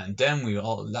shit, and then we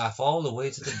all laugh all the way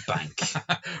to the bank.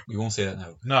 We won't say that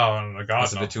now. No, God,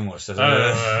 That's a no. bit too much.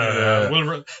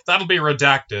 That'll be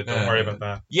redacted. Don't worry about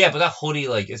that. Yeah, but that hoodie,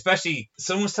 like, especially,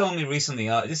 someone was telling me recently,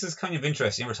 this is kind of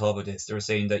interesting, I never thought about this, they were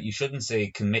saying that you shouldn't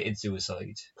say committed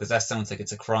suicide, because that sounds like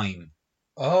it's a crime.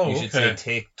 Oh, You should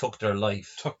say took their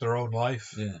life. Took their own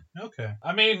life. Yeah. Okay.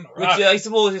 I mean, Which I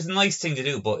suppose is a nice thing to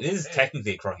do, but it is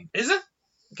technically a crime. is it?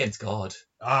 Against God.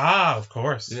 Ah, of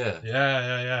course. Yeah.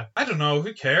 Yeah. I don't know.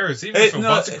 Who cares? Even if it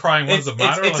was a crime, what does it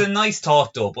matter? It's a nice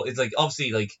thought though, but it's like obviously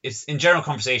like it's in general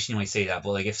conversation you might say that,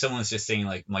 but like if someone's just saying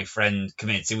like my friend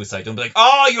committed suicide, don't be like,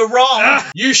 oh, you're wrong.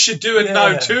 You should do it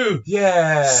now too.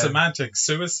 Yeah. Semantic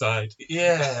suicide.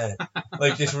 Yeah.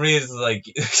 Like just raise like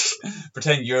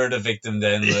pretend you're the victim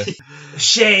then. Like,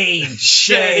 shame.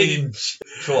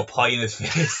 Throw a pie in his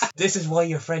face. This is why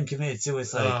your friend committed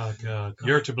suicide. Oh God,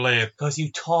 you're to blame. Because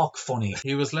you talk funny.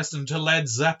 He was listening to Led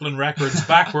Zeppelin records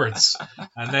backwards,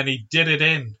 and then he did it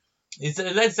in. Is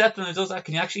it Led Zeppelin that does that?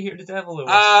 Can you actually hear the devil? Or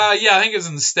Yeah, I think it's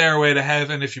in the Stairway to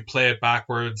Heaven if you play it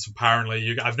backwards.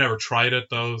 Apparently, I've never tried it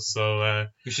though, so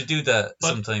we should do that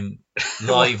sometime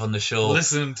live on the show.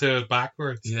 listen to it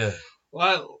backwards. Yeah.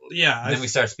 Well, yeah. And then we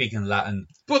start speaking Latin.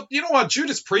 But you know what?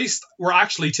 Judas Priest were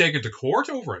actually taken to court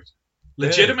over it.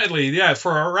 Legitimately, yeah.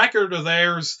 For a record of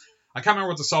theirs, I can't remember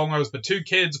what the song was, but two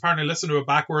kids apparently listened to it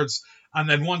backwards, and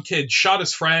then one kid shot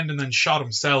his friend and then shot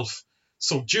himself.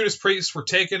 So Judas Priest were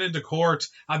taken into court,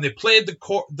 and they played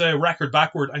the record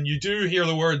backward, and you do hear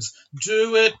the words,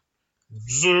 do it.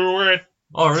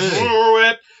 Oh, really? Do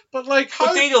it. But like, how?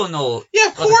 But they don't know. Yeah,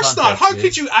 of what the course not. context How is.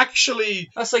 could you actually?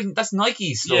 That's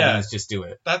Nike's slogan. Yeah. Is just do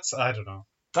it. I don't know.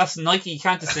 That's Nike. You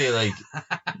can't just say like,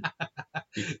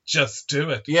 Just do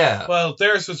it. yeah. Well,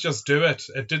 theirs was just do it.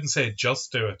 It didn't say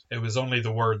just do it. It was only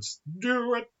the words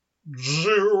do it.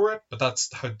 But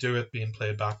that's how do it being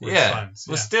played backwards Yeah. sounds.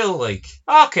 But still, like,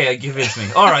 okay, I give it to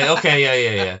me. All right,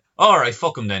 okay, yeah. All right,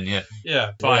 fuck them then, yeah.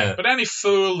 Yeah, fine. Yeah. But any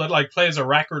fool that like plays a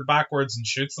record backwards and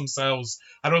shoots themselves,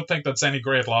 I don't think that's any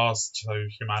great loss to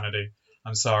humanity.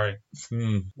 I'm sorry.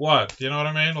 Hmm. What? You know what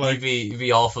I mean? Like, You'd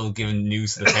be awful giving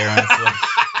news to the parents. Like,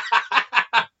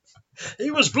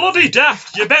 he was bloody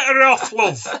daft. You're better off,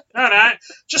 love. All right.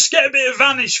 Just get a bit of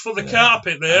vanish for the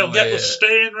carpet there. It'll get the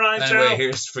stain right anyway, out.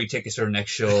 here's free tickets for the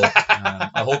next show.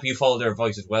 I hope you follow their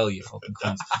advice as well, you fucking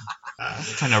cunts.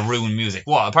 Trying to ruin music.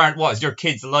 What is your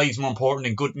kids' lives more important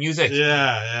than good music?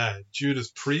 Yeah.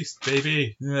 Judas Priest,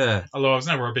 baby. Yeah. Although I was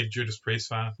never a big Judas Priest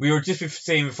fan. We were just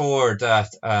saying before that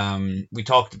we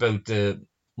talked about the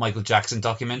Michael Jackson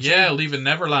documentary. Yeah, Leaving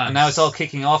Neverland. And now it's all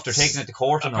kicking off. They're taking it to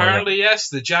court. And apparently, yes,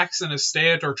 the Jackson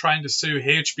estate are trying to sue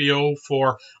HBO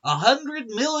for $100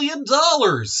 million.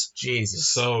 Jesus.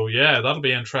 So, yeah, that'll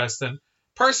be interesting.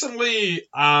 Personally,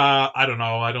 I don't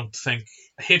know. I don't think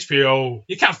HBO,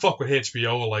 you can't fuck with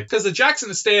HBO, like, because the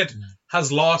Jackson estate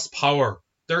has lost power.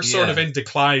 They're sort of in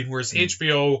decline, whereas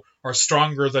HBO are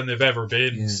stronger than they've ever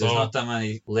been. Yeah, so there's not that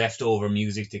many leftover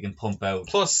music they can pump out.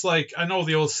 Plus, like, I know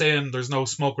the old saying, there's no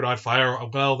smoke without fire.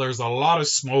 Well, there's a lot of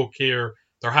smoke here.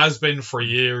 There has been for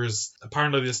years.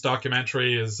 Apparently, this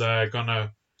documentary is going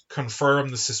to confirm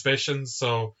the suspicions,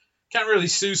 so can't really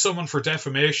sue someone for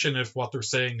defamation if what they're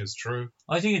saying is true.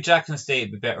 I think the Jackson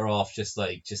estate would be better off just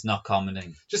not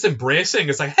commenting. Just embracing.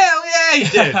 It's like, hell yeah, he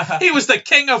did. He was the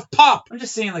king of pop. I'm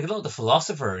just saying, like, a lot of the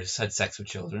philosophers had sex with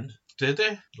children. Did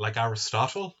they? Like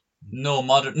Aristotle? No,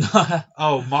 modern.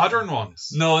 Oh, modern ones.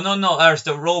 No.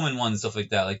 The Roman ones, stuff like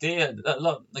that. Like they had a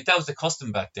lot. Like that was the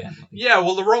custom back then. Yeah,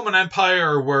 well, the Roman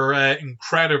Empire were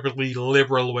incredibly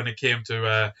liberal when it came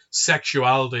to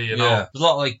sexuality. You know, there's a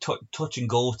lot of, like touching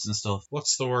goats and stuff.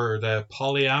 What's the word?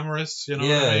 Polyamorous. You know?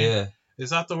 What I mean? Yeah. Is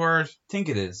that the word? I think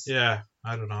it is. Yeah,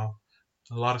 I don't know.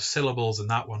 A lot of syllables in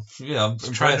that one. Yeah, I'm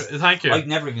impressed. Thank you. I'd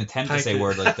never even attempt to say a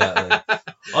word like that. Like,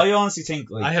 I honestly think,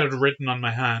 like, I had it written on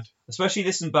my hand. Especially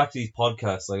listening back to these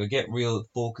podcasts, like I get real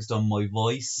focused on my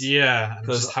voice. Yeah, and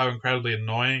just how incredibly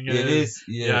annoying it is.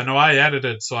 Yeah, no, I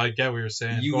edited, so I get what you're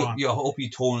saying. I hope you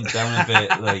tone it down a bit,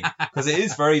 like, because it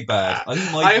is very bad. I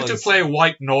think I have to play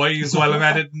white noise while I'm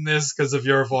editing this because of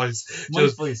your voice. My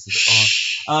voice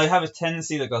is on. I have a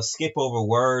tendency, like, I'll skip over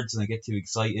words and I get too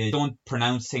excited. Don't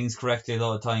pronounce things correctly a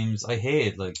lot of times. I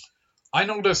hate it, like. I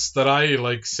noticed that I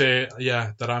say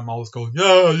that I'm always going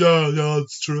yeah,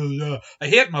 it's true, yeah. I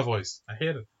hate my voice. I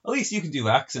hate it. At least you can do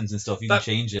accents and stuff. You can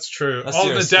change it. It's true. That's all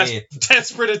the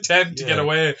desperate attempt to get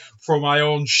away from my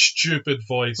own stupid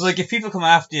voice. Like if people come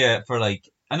after you for like,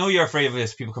 I know you're afraid of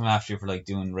this. People come after you for like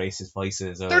doing racist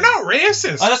voices. Or, they're not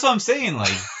racist. Oh, that's what I'm saying.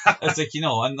 Like it's like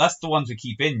and that's the ones we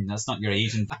keep in. That's not your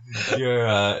Asian,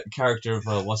 your character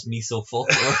of what's me so fuck.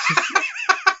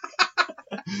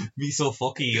 Me so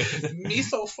fucky. Me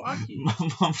so fucky.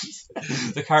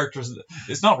 The character's,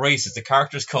 it's not racist. The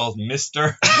character's called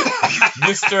Mr.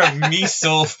 Me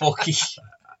so fucky.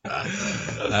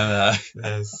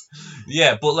 Yes.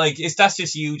 Yeah, but like that's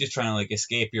just you just trying to like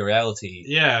escape your reality.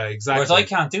 Yeah, exactly. Whereas I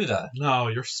can't do that. No,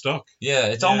 you're stuck. Yeah,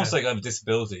 it's almost like I have a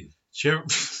disability.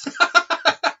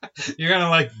 You're gonna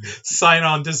like sign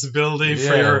on disability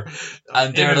for your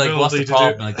and they're like, what's the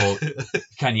problem? And I go,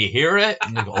 can you hear it?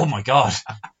 And they go, oh my god,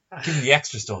 give me the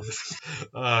extra stuff.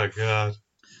 Oh god.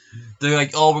 They're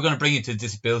like, oh, we're gonna bring you to the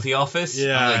disability office.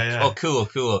 Yeah, I'm like, oh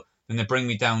cool. Then they bring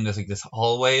me down this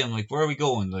hallway. I'm like, where are we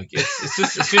going? Like it's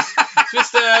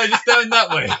just down that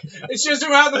way. It's just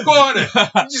around the corner.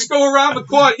 You just go around the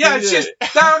corner. Yeah, it's just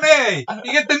down there.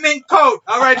 You get the mink coat.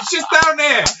 All right, it's just down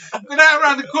there. Go down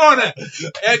around the corner,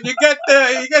 and you get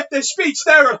the speech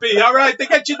therapy. All right, they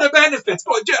get you the benefits.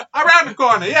 Go around the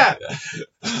corner. Yeah.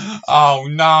 Oh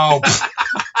no.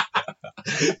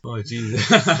 Oh Jesus!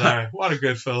 Sorry, what a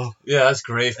good film. Yeah, that's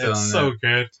great film. It's so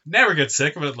good. Never get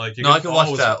sick of it. Like I can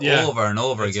watch that over and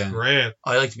over it's again. Great.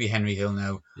 I like to be Henry Hill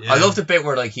now. Yeah. I love the bit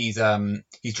where like he's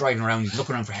driving around, he's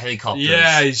looking around for helicopters.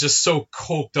 Yeah, he's just so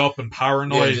coked up and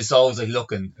paranoid. Yeah, he's just always like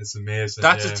looking. It's amazing.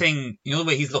 That's the thing. You know the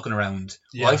way he's looking around.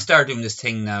 Yeah. Well, I've started doing this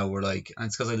thing now where like, and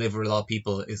it's because I live with a lot of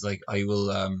people. Is like I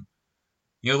will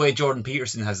you know the way Jordan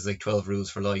Peterson has like 12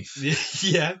 rules for life.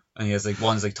 Yeah. And he has like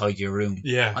one's like tidy your room.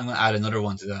 Yeah. I'm gonna add another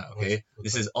one to that. Okay.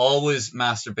 This is always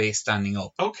masturbate standing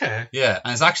up. Okay. Yeah,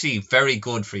 and it's actually very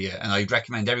good for you, and I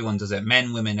recommend everyone does it.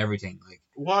 Men, women, everything. Like.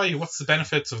 Why? What's the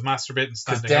benefits of masturbating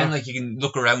standing up? Because then, like, you can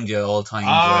look around you at all times.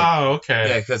 Oh, okay.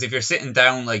 Yeah, because if you're sitting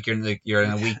down, like, you're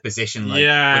in a weak position. Like,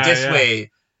 yeah. But this way,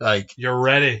 like, you're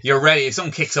ready. If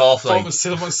something kicks off, like,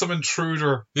 some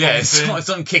intruder. Yeah, if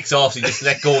something kicks off, so you just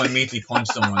let go and immediately punch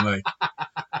someone. Like,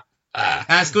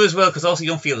 and it's good as well because also you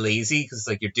don't feel lazy because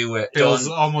like you do it. Feels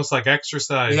almost like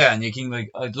exercise. Yeah, and you can like,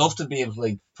 I'd love to be able to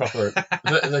like proper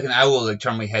like an owl, like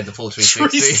turn my head the full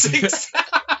 360.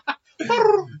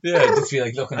 Yeah, just be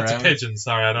like looking That's around. a pigeon.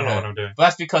 Sorry, I don't know Yeah. what I'm doing. But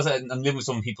that's because I'm living with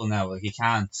some people now. Like you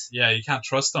can't. Yeah, you can't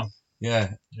trust them.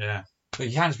 Yeah, Yeah. but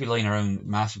you can't just be lying around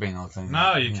masturbating all the time.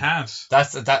 No, you Yeah. can't.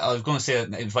 That's that. I was going to say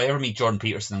that if I ever meet Jordan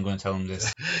Peterson, I'm going to tell him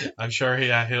this. I'm sure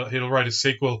he'll write a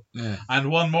sequel. Yeah.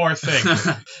 And one more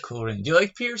thing. Cool. Do you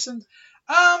like Peterson?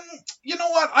 You know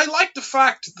what? I like the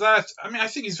fact that, I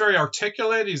think he's very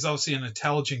articulate. He's obviously an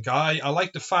intelligent guy. I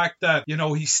like the fact that,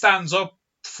 he stands up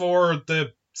for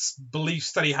the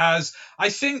beliefs that he has. I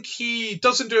think he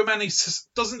doesn't do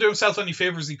himself any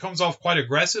favors. He comes off quite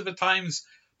aggressive at times,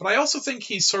 but I also think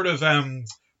he's sort of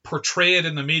portrayed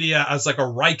in the media as like a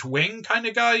right wing kind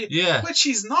of guy. Yeah. Which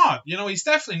he's not. He's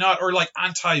definitely not, or like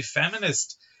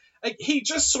anti-feminist. Like, he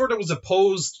just sort of was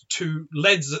opposed to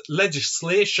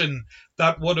legislation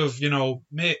that would have,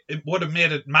 made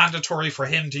it mandatory for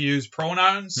him to use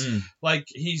pronouns. Like,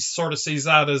 he sort of sees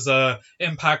that as a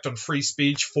impact on free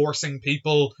speech, forcing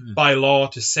people by law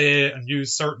to say and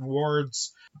use certain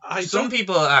words. Some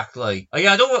people act like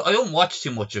I don't watch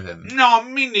too much of him. No,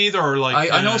 me neither.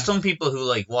 Like, I know some people who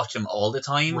like watch him all the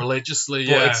time religiously.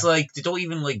 But it's like they don't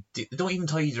even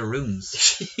tidy their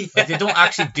rooms. Like they don't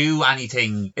actually do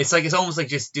anything. It's almost like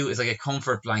it's like a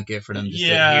comfort blanket for them. Just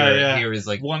here is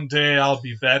like one day I'll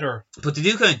be better. But they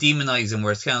do kind of demonize him,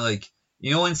 where it's kind of like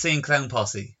Insane Clown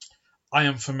Posse. I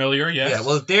am familiar. Yes. Yeah.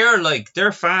 Well,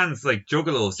 they're fans like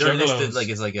Juggalos. They're listed like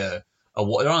as like they're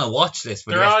on a watch list.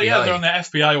 They're on the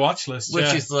FBI watch list,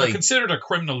 which is like they're considered a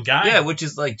criminal gang. Yeah, which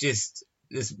is like just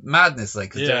this madness,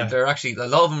 like cause they're actually a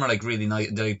lot of them are like really nice.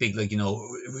 They're like big, like we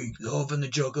love in the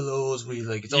Juggalos. We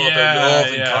like it's all about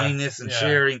love and kindness and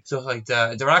sharing stuff like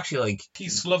that. They're actually like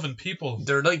peace loving people.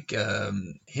 They're like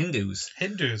Hindus.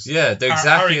 Yeah, they're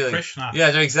exactly Hare like Krishna.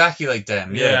 Yeah, they're exactly like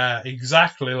them. Yeah,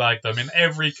 exactly like them in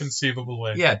every conceivable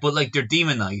way. Yeah, but like they're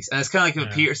demonized, and it's kind of like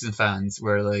with Peterson fans,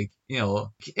 where like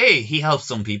hey, he helps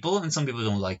some people, and some people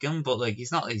don't like him, but like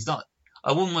he's not.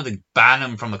 I wouldn't want to ban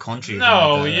him from a country. No,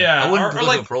 I wouldn't or go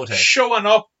like to a protest. Showing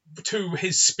up to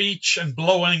his speech and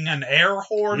blowing an air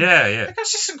horn. Yeah. Like,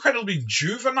 that's just incredibly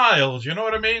juvenile. Do you know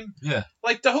what I mean? Yeah.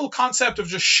 Like the whole concept of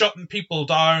just shutting people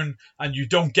down and you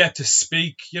don't get to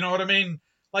speak. You know what I mean?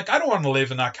 Like, I don't want to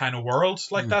live in that kind of world.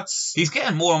 Like, that's... He's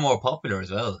getting more and more popular as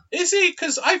well. Is he?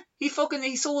 Because He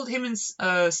sold him and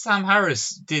Sam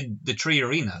Harris did the Tree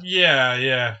Arena.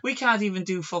 Yeah. We can't even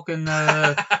do fucking...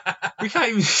 we can't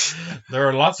even... There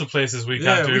are lots of places we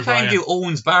can't do, we can't even do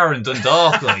Owen's Bar in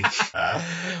Dundalk, like.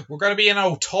 We're going to be in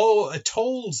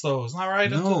tolls, though. Isn't that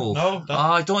right? No.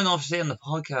 I don't know if to say on the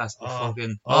podcast.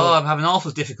 I'm having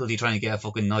awful difficulty trying to get a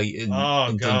fucking night in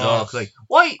Dundalk. Like,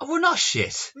 why? We're not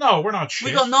shit. No, we're not shit.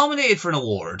 We got nominated for an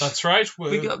award. That's right.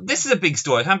 This is a big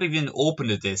story. I can't believe we even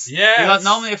opened at this. Yeah. We got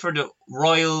nominated for the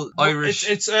Royal Irish...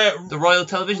 the Royal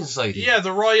Television Society. Yeah,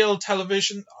 the Royal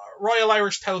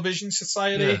Irish Television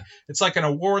Society. Yeah. It's like an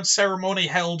award ceremony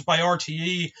held by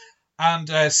RTE.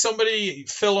 And somebody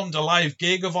filmed a live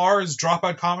gig of ours,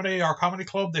 Dropout Comedy, our comedy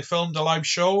club. They filmed a live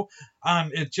show.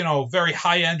 And it's, very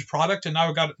high-end product. And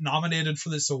now it got nominated for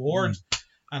this award.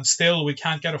 And still, we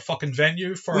can't get a fucking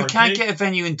venue for We can't get a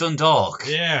venue in Dundalk.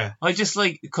 Yeah. I just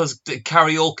like, because the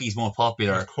karaoke's more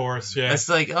popular. Of course, yeah. It's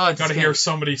like, oh... Gotta hear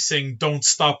somebody sing Don't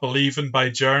Stop Believing by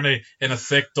Journey in a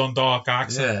thick Dundalk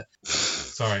accent. Yeah.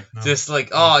 Sorry. No. Just like,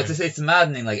 it's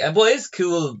maddening. Like, but it's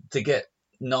cool to get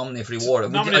nominated for the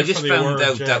award. I just found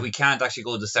out that we can't actually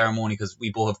go to the ceremony because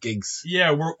we both have gigs.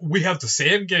 Yeah, we have the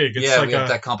same gig. It's like we have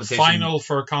that competition. Final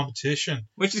for a competition.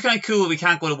 Which is kind of cool. We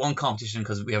can't go to one competition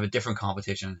because we have a different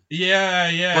competition.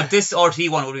 Yeah. But this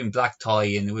RTE one would have been black tie.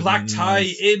 And it would black tie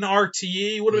nice. In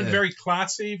RTE would have been very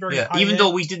classy, very high even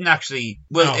though we didn't actually...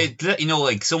 Well,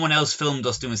 like someone else filmed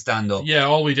us doing stand-up. Yeah,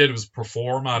 all we did was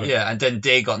perform at it. Yeah, and then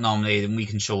they got nominated and we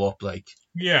can show up, like...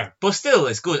 Yeah. But still,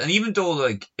 it's good. And even though,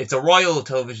 like, it's a Royal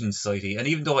Television Society, and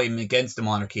even though I'm against the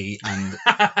monarchy, and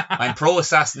I'm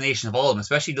pro-assassination of all of them,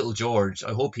 especially Little George,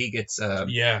 I hope he gets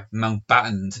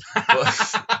Mountbattened.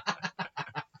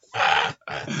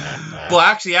 But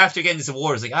actually, after getting this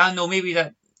award, it's like, no, maybe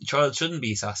that child shouldn't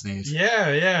be assassinated. Yeah.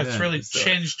 It's really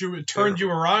turned you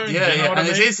around. Yeah, you know what and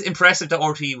I mean? It is impressive that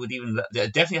RTE would even... They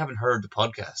definitely haven't heard the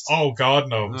podcast. Oh, God,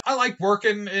 no. I like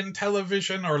working in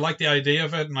television, or like the idea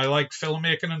of it, and I like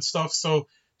filmmaking and stuff, so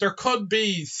there could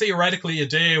be theoretically a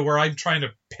day where I'm trying to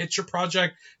pitch a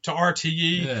project to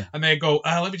RTE, and they go,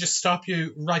 let me just stop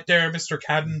you right there, Mr.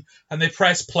 Cadden, and they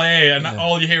press play, and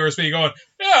all you hear is me going,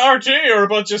 RTE are a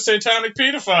bunch of satanic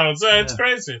pedophiles. It's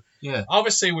crazy. Yeah.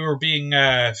 Obviously, we were being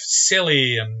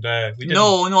silly, and we didn't...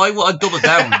 No, I doubled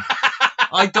down.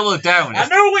 I double down. I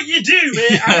know what you do,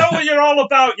 mate. I know what you're all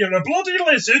about. You're a bloody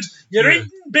lizard. You're Yeah. eating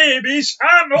babies.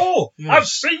 I know. Yeah. I've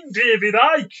seen David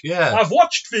Icke. Yeah. I've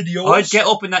watched videos. I'd get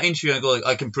up in that interview and go, like,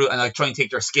 I can prove, and I'd try and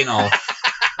take their skin off.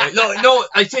 Like, no,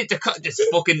 I think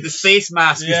the face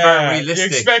mask is very You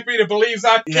realistic. expect me to believe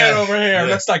that kid Yeah, over here? yeah.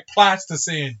 That's like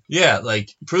plasticine. Yeah, like,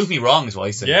 prove me wrong is what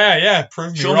I say. Yeah,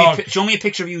 prove me Show wrong. show me a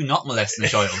picture of you not molesting a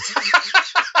child.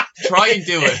 Try and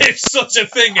do it. If such a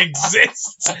thing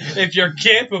exists, if you're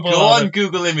capable Go of on it.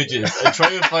 Google Images and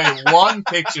try and find one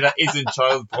picture that isn't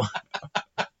child porn.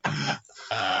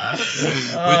 With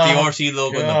the RT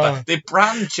logo in the back. They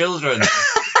brand children.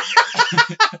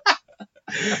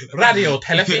 Radio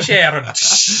Television.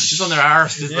 Just on their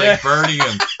arse, just like burning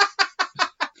them.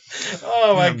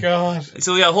 Oh my god.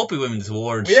 So yeah, I hope we win this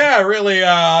award. Yeah, really,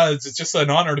 it's just an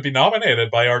honour to be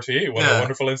nominated by RTE. What a Yeah.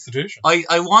 wonderful institution. I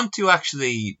want to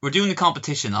actually. We're doing the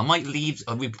competition. I might leave.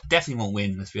 We definitely won't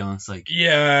win. Let's be honest. Like,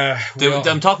 Yeah.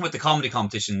 I'm talking about the comedy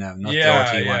competition now, not the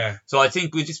RT one. So I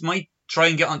think we just might try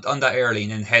and get on that early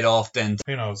and then head off. Then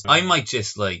Who knows? I might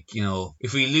just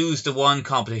if we lose the one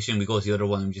competition, we go to the other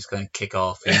one and we just kind of kick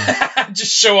off. You know?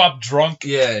 just show up drunk.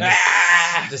 Yeah. and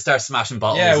Ah! just start smashing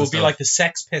bottles. Yeah, and we'll be stuff. like the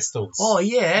Sex Pistols. Oh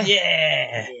yeah.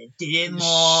 yeah. Did it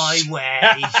my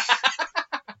way.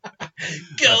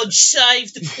 God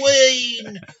save the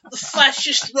Queen! The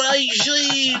fascist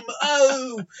regime!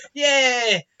 Oh,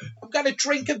 yeah! I'm gonna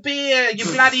drink a beer, you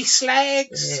bloody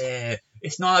slags! Yeah.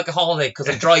 It's not alcoholic because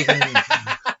I'm driving.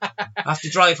 I have to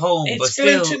drive home, but It's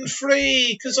still. gluten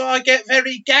free because I get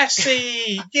very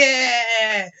gassy!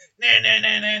 Yeah! No.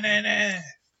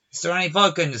 Is there any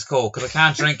vodka in this Coke? Because I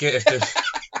can't drink it if there's.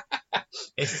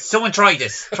 If someone try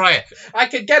this, try it. I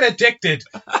could get addicted!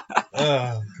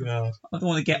 Oh, God. I don't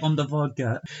want to get on the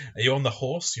vodka. Are you on the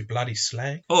horse, you bloody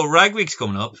slag? Oh, Rag Week's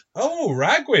coming up. Oh,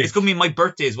 Ragweed! It's going to be my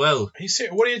birthday as well. Are you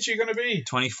serious? What age are you going to be?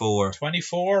 24.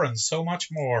 24 and so much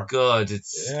more. God,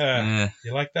 it's. Yeah.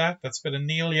 You like that? That's a bit of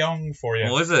Neil Young for you.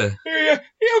 What is it?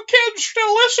 You kids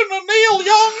still listen to Neil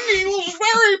Young? He was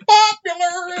very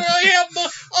popular. He had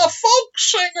a folk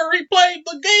singer. He played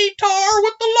the guitar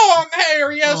with the long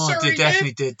hair. Yes, Oh, sir. they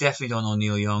he definitely don't know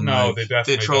Neil Young. No, like, they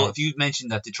definitely throw, don't. If you mention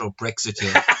that, they throw bricks at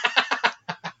you.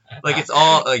 Like, it's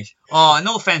all, like, oh,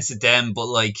 no offense to them, but,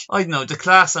 like, I don't know, the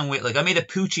class I'm with, like, I made a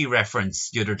Poochie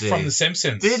reference the other day. From The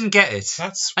Simpsons. They didn't get it.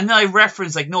 That's. And then I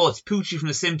referenced, like, no, it's Poochie from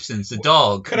The Simpsons, the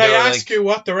dog. Could They I were ask like, you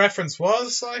what the reference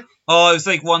was? Like, oh, it was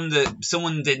like one that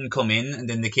someone didn't come in, and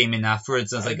then they came in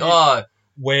afterwards, and I was like, Okay. oh,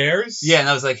 where's? yeah, and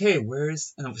I was like, hey,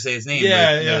 where's, and I would say his name. Yeah,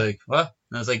 like, and yeah. they're like, what?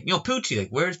 And I was like, Poochie, like,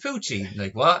 where's Poochie?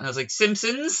 Like, what? And I was like,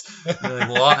 Simpsons? And they're like,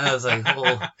 what? And I was like,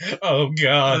 oh, Oh,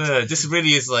 God. this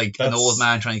really is like an That's- old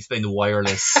man trying to explain the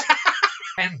wireless.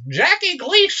 And Jackie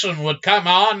Gleason would come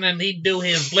on and he'd do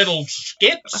his little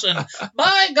skits, and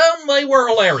by gum, they were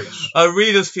hilarious. I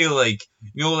really just feel like,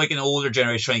 like an older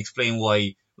generation trying to explain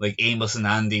why, like, Amos and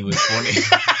Andy was funny.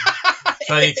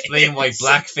 Trying to explain why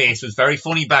blackface was very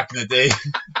funny back in the day.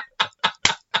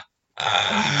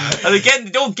 And again,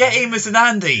 they don't get Amos and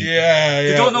Andy. Yeah,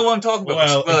 They don't know what I'm talking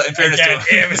about. Well, in fairness again, to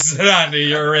them. Amos and Andy,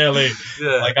 you're really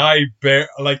Yeah.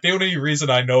 like the only reason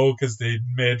I know because they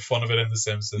made fun of it in The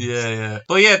Simpsons. Yeah.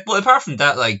 But apart from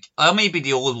that, like, I may be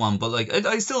the old one, but, like,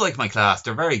 I still like my class.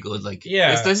 They're very good. Like,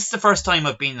 Yeah. this is the first time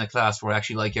I've been in a class where I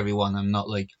actually like everyone. I'm not,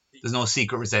 like, there's no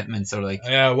secret resentments or, like,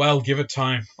 Yeah, well, give it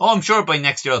time. oh, I'm sure by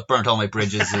next year I'll have burnt all my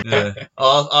bridges. Yeah.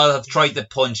 I'll have tried to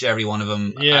punch every one of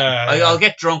them. Yeah, I'll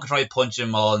get drunk and try to punch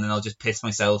them all, and then I'll just piss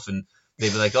myself, and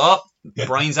they'll be like, oh,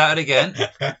 Brian's at it again.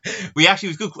 We actually,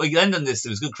 it was good, like, end on this, it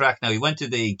was good crack now. We went to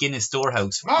the Guinness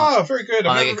Storehouse Oh, very good.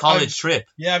 on, like, a college trip.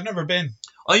 I've never been.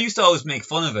 I used to always make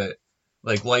fun of it.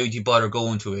 Like, why would you bother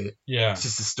going to it? Yeah. It's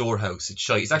just a storehouse. It's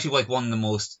shite. It's actually like one of the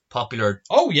most popular.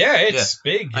 Oh, yeah, it's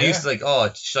big. I Yeah. used to like, oh,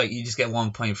 it's shite. You just get 1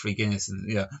 pint free Guinness, and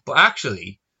yeah. But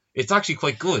actually, it's actually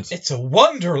quite good. It's a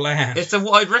wonderland.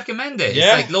 I'd recommend it.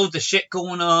 Yeah. It's like loads of shit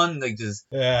going on. Like there's,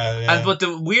 yeah. but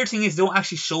the weird thing is, they don't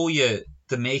actually show you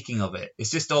the making of it. It's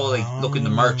just all like looking the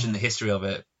merch and the history of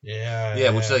it.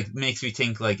 Yeah. Which like makes me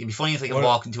think like it'd be funny if like I What-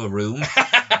 walk into a room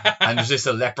and there's just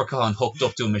a leprechaun hooked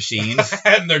up to a machine.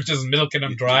 and they're just milking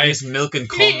them dry. Just milk and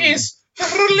cum. Please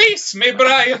release me,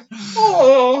 Brian.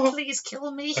 Oh. Please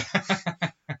kill me.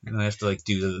 And I have to like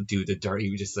do the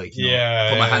dirty, just like Yeah.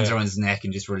 put my hands around his neck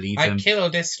and just relieve I him.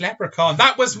 killed this leprechaun.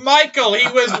 That was Michael. He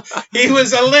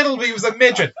was a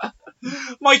midget.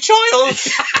 My child.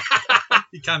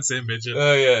 You can't say midget.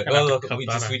 Oh yeah. Gonna Well, have to look, cut we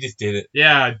that out. just did it.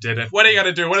 Yeah, I did it. What are you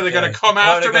gonna do? What are they gonna Yeah. come Why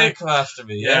are after they gonna me? come after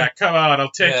me? Yeah, come on.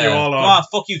 I'll take you all Come on. on,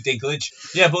 fuck you, Dinklage.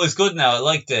 Yeah, but it's good now. I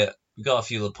liked it. We got a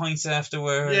few little pints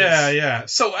afterwards. Yeah.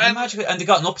 So And they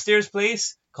got an upstairs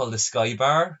place called the Sky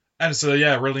Bar. And it's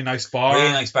a really nice bar.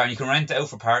 Really nice bar, and you can rent it out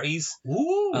for parties.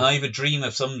 Ooh. And I have a dream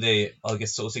if someday I'll get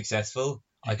so successful,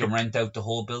 I can rent out the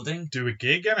whole building. Do a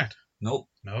gig in it? Nope.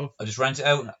 No. I'll just rent it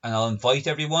out and I'll invite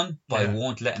everyone, but I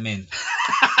won't let them in.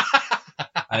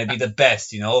 And it'd be the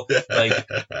best,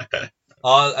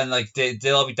 like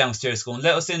they'll all be downstairs going,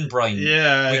 "Let us in, Brian.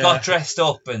 Yeah. We got dressed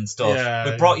up and stuff.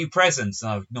 Yeah, we brought you presents."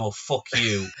 And I'm like, "No, fuck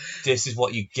you. This is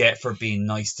what you get for being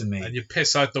nice to me." And you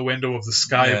piss out the window of the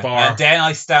Sky Bar. And then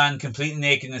I stand completely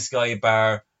naked in the Sky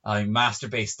Bar. I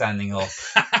masturbate standing up.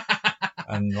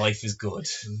 And life is good.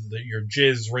 Your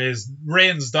jizz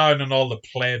rains down on all the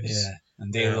plebs. Yeah.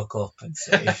 And they look up and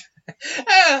say,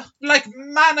 like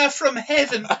manna from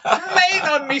heaven, rain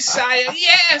on me, sire.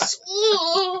 Yes,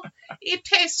 ooh, it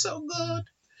tastes so good.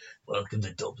 "Welcome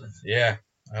to Dublin." Yeah,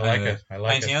 I like it.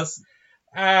 Anything else?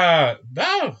 No,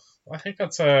 I think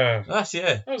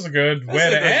that was a good way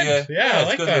to end. Yeah, I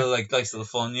like good that. Little, nice little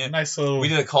fun. Yeah, nice little. We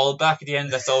did a callback at the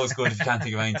end. That's always good if you can't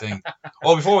think of anything.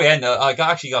 Oh, before we end, I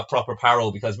actually got proper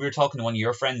paro because we were talking to one of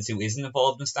your friends who isn't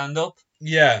involved in stand up.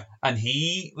 Yeah. And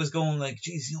he was going like,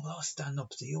 "Geez, stand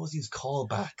up, they always use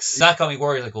callbacks." That got me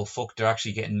worried. Like, "Oh fuck, they're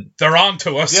on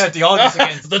to us." Yeah, the audience are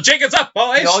getting the jig is up,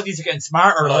 boys. The audience are getting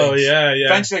smarter. Oh yeah.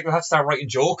 Eventually, we'll have to start writing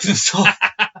jokes and stuff.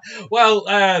 Well,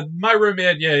 my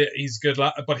roommate, he's good,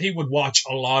 but he would watch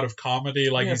a lot of comedy.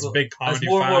 Like he's a big comedy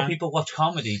fan. As more people watch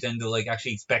comedy, then they'll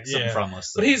actually expect something from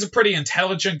us. So. But he's a pretty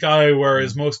intelligent guy,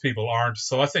 whereas most people aren't.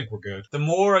 So I think we're good. The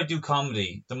more I do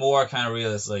comedy, the more I kind of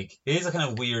realize it is a kind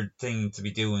of weird thing to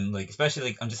be doing.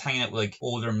 Especially I'm just hanging out with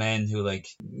older men who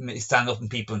stand up and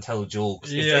people and tell jokes.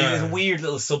 It's a weird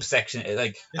little subsection.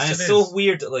 It's so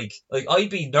weird that I'd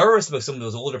be nervous about some of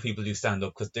those older people who stand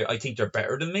up because I think they're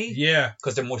better than me. Yeah.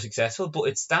 Because they're more successful, but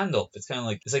it's stand up. It's kind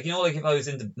of if I was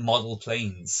into model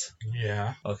planes.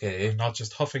 Yeah. Okay. And not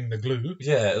just huffing the glue.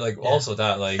 Yeah, also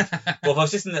that but if I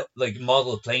was just in the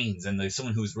model planes and there's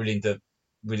someone who's really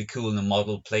cool in the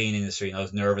model plane industry and I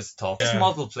was nervous to talk. Just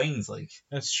model planes,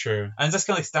 That's true. And that's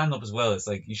kind of stand up as well. It's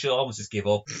you should almost just give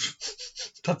up.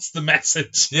 That's the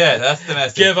message. Yeah, that's the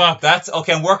message. Give up. That's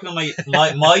okay. I'm working on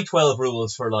my 12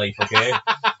 rules for life. Okay.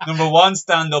 Number 1,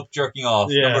 stand up jerking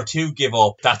off. Yeah. Number 2, give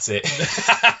up. That's it.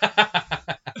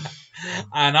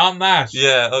 And on that,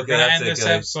 okay, that's end this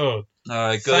episode. All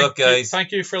right, good luck, guys.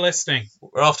 Thank you for listening.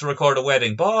 We're off to record a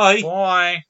wedding. Bye. Bye.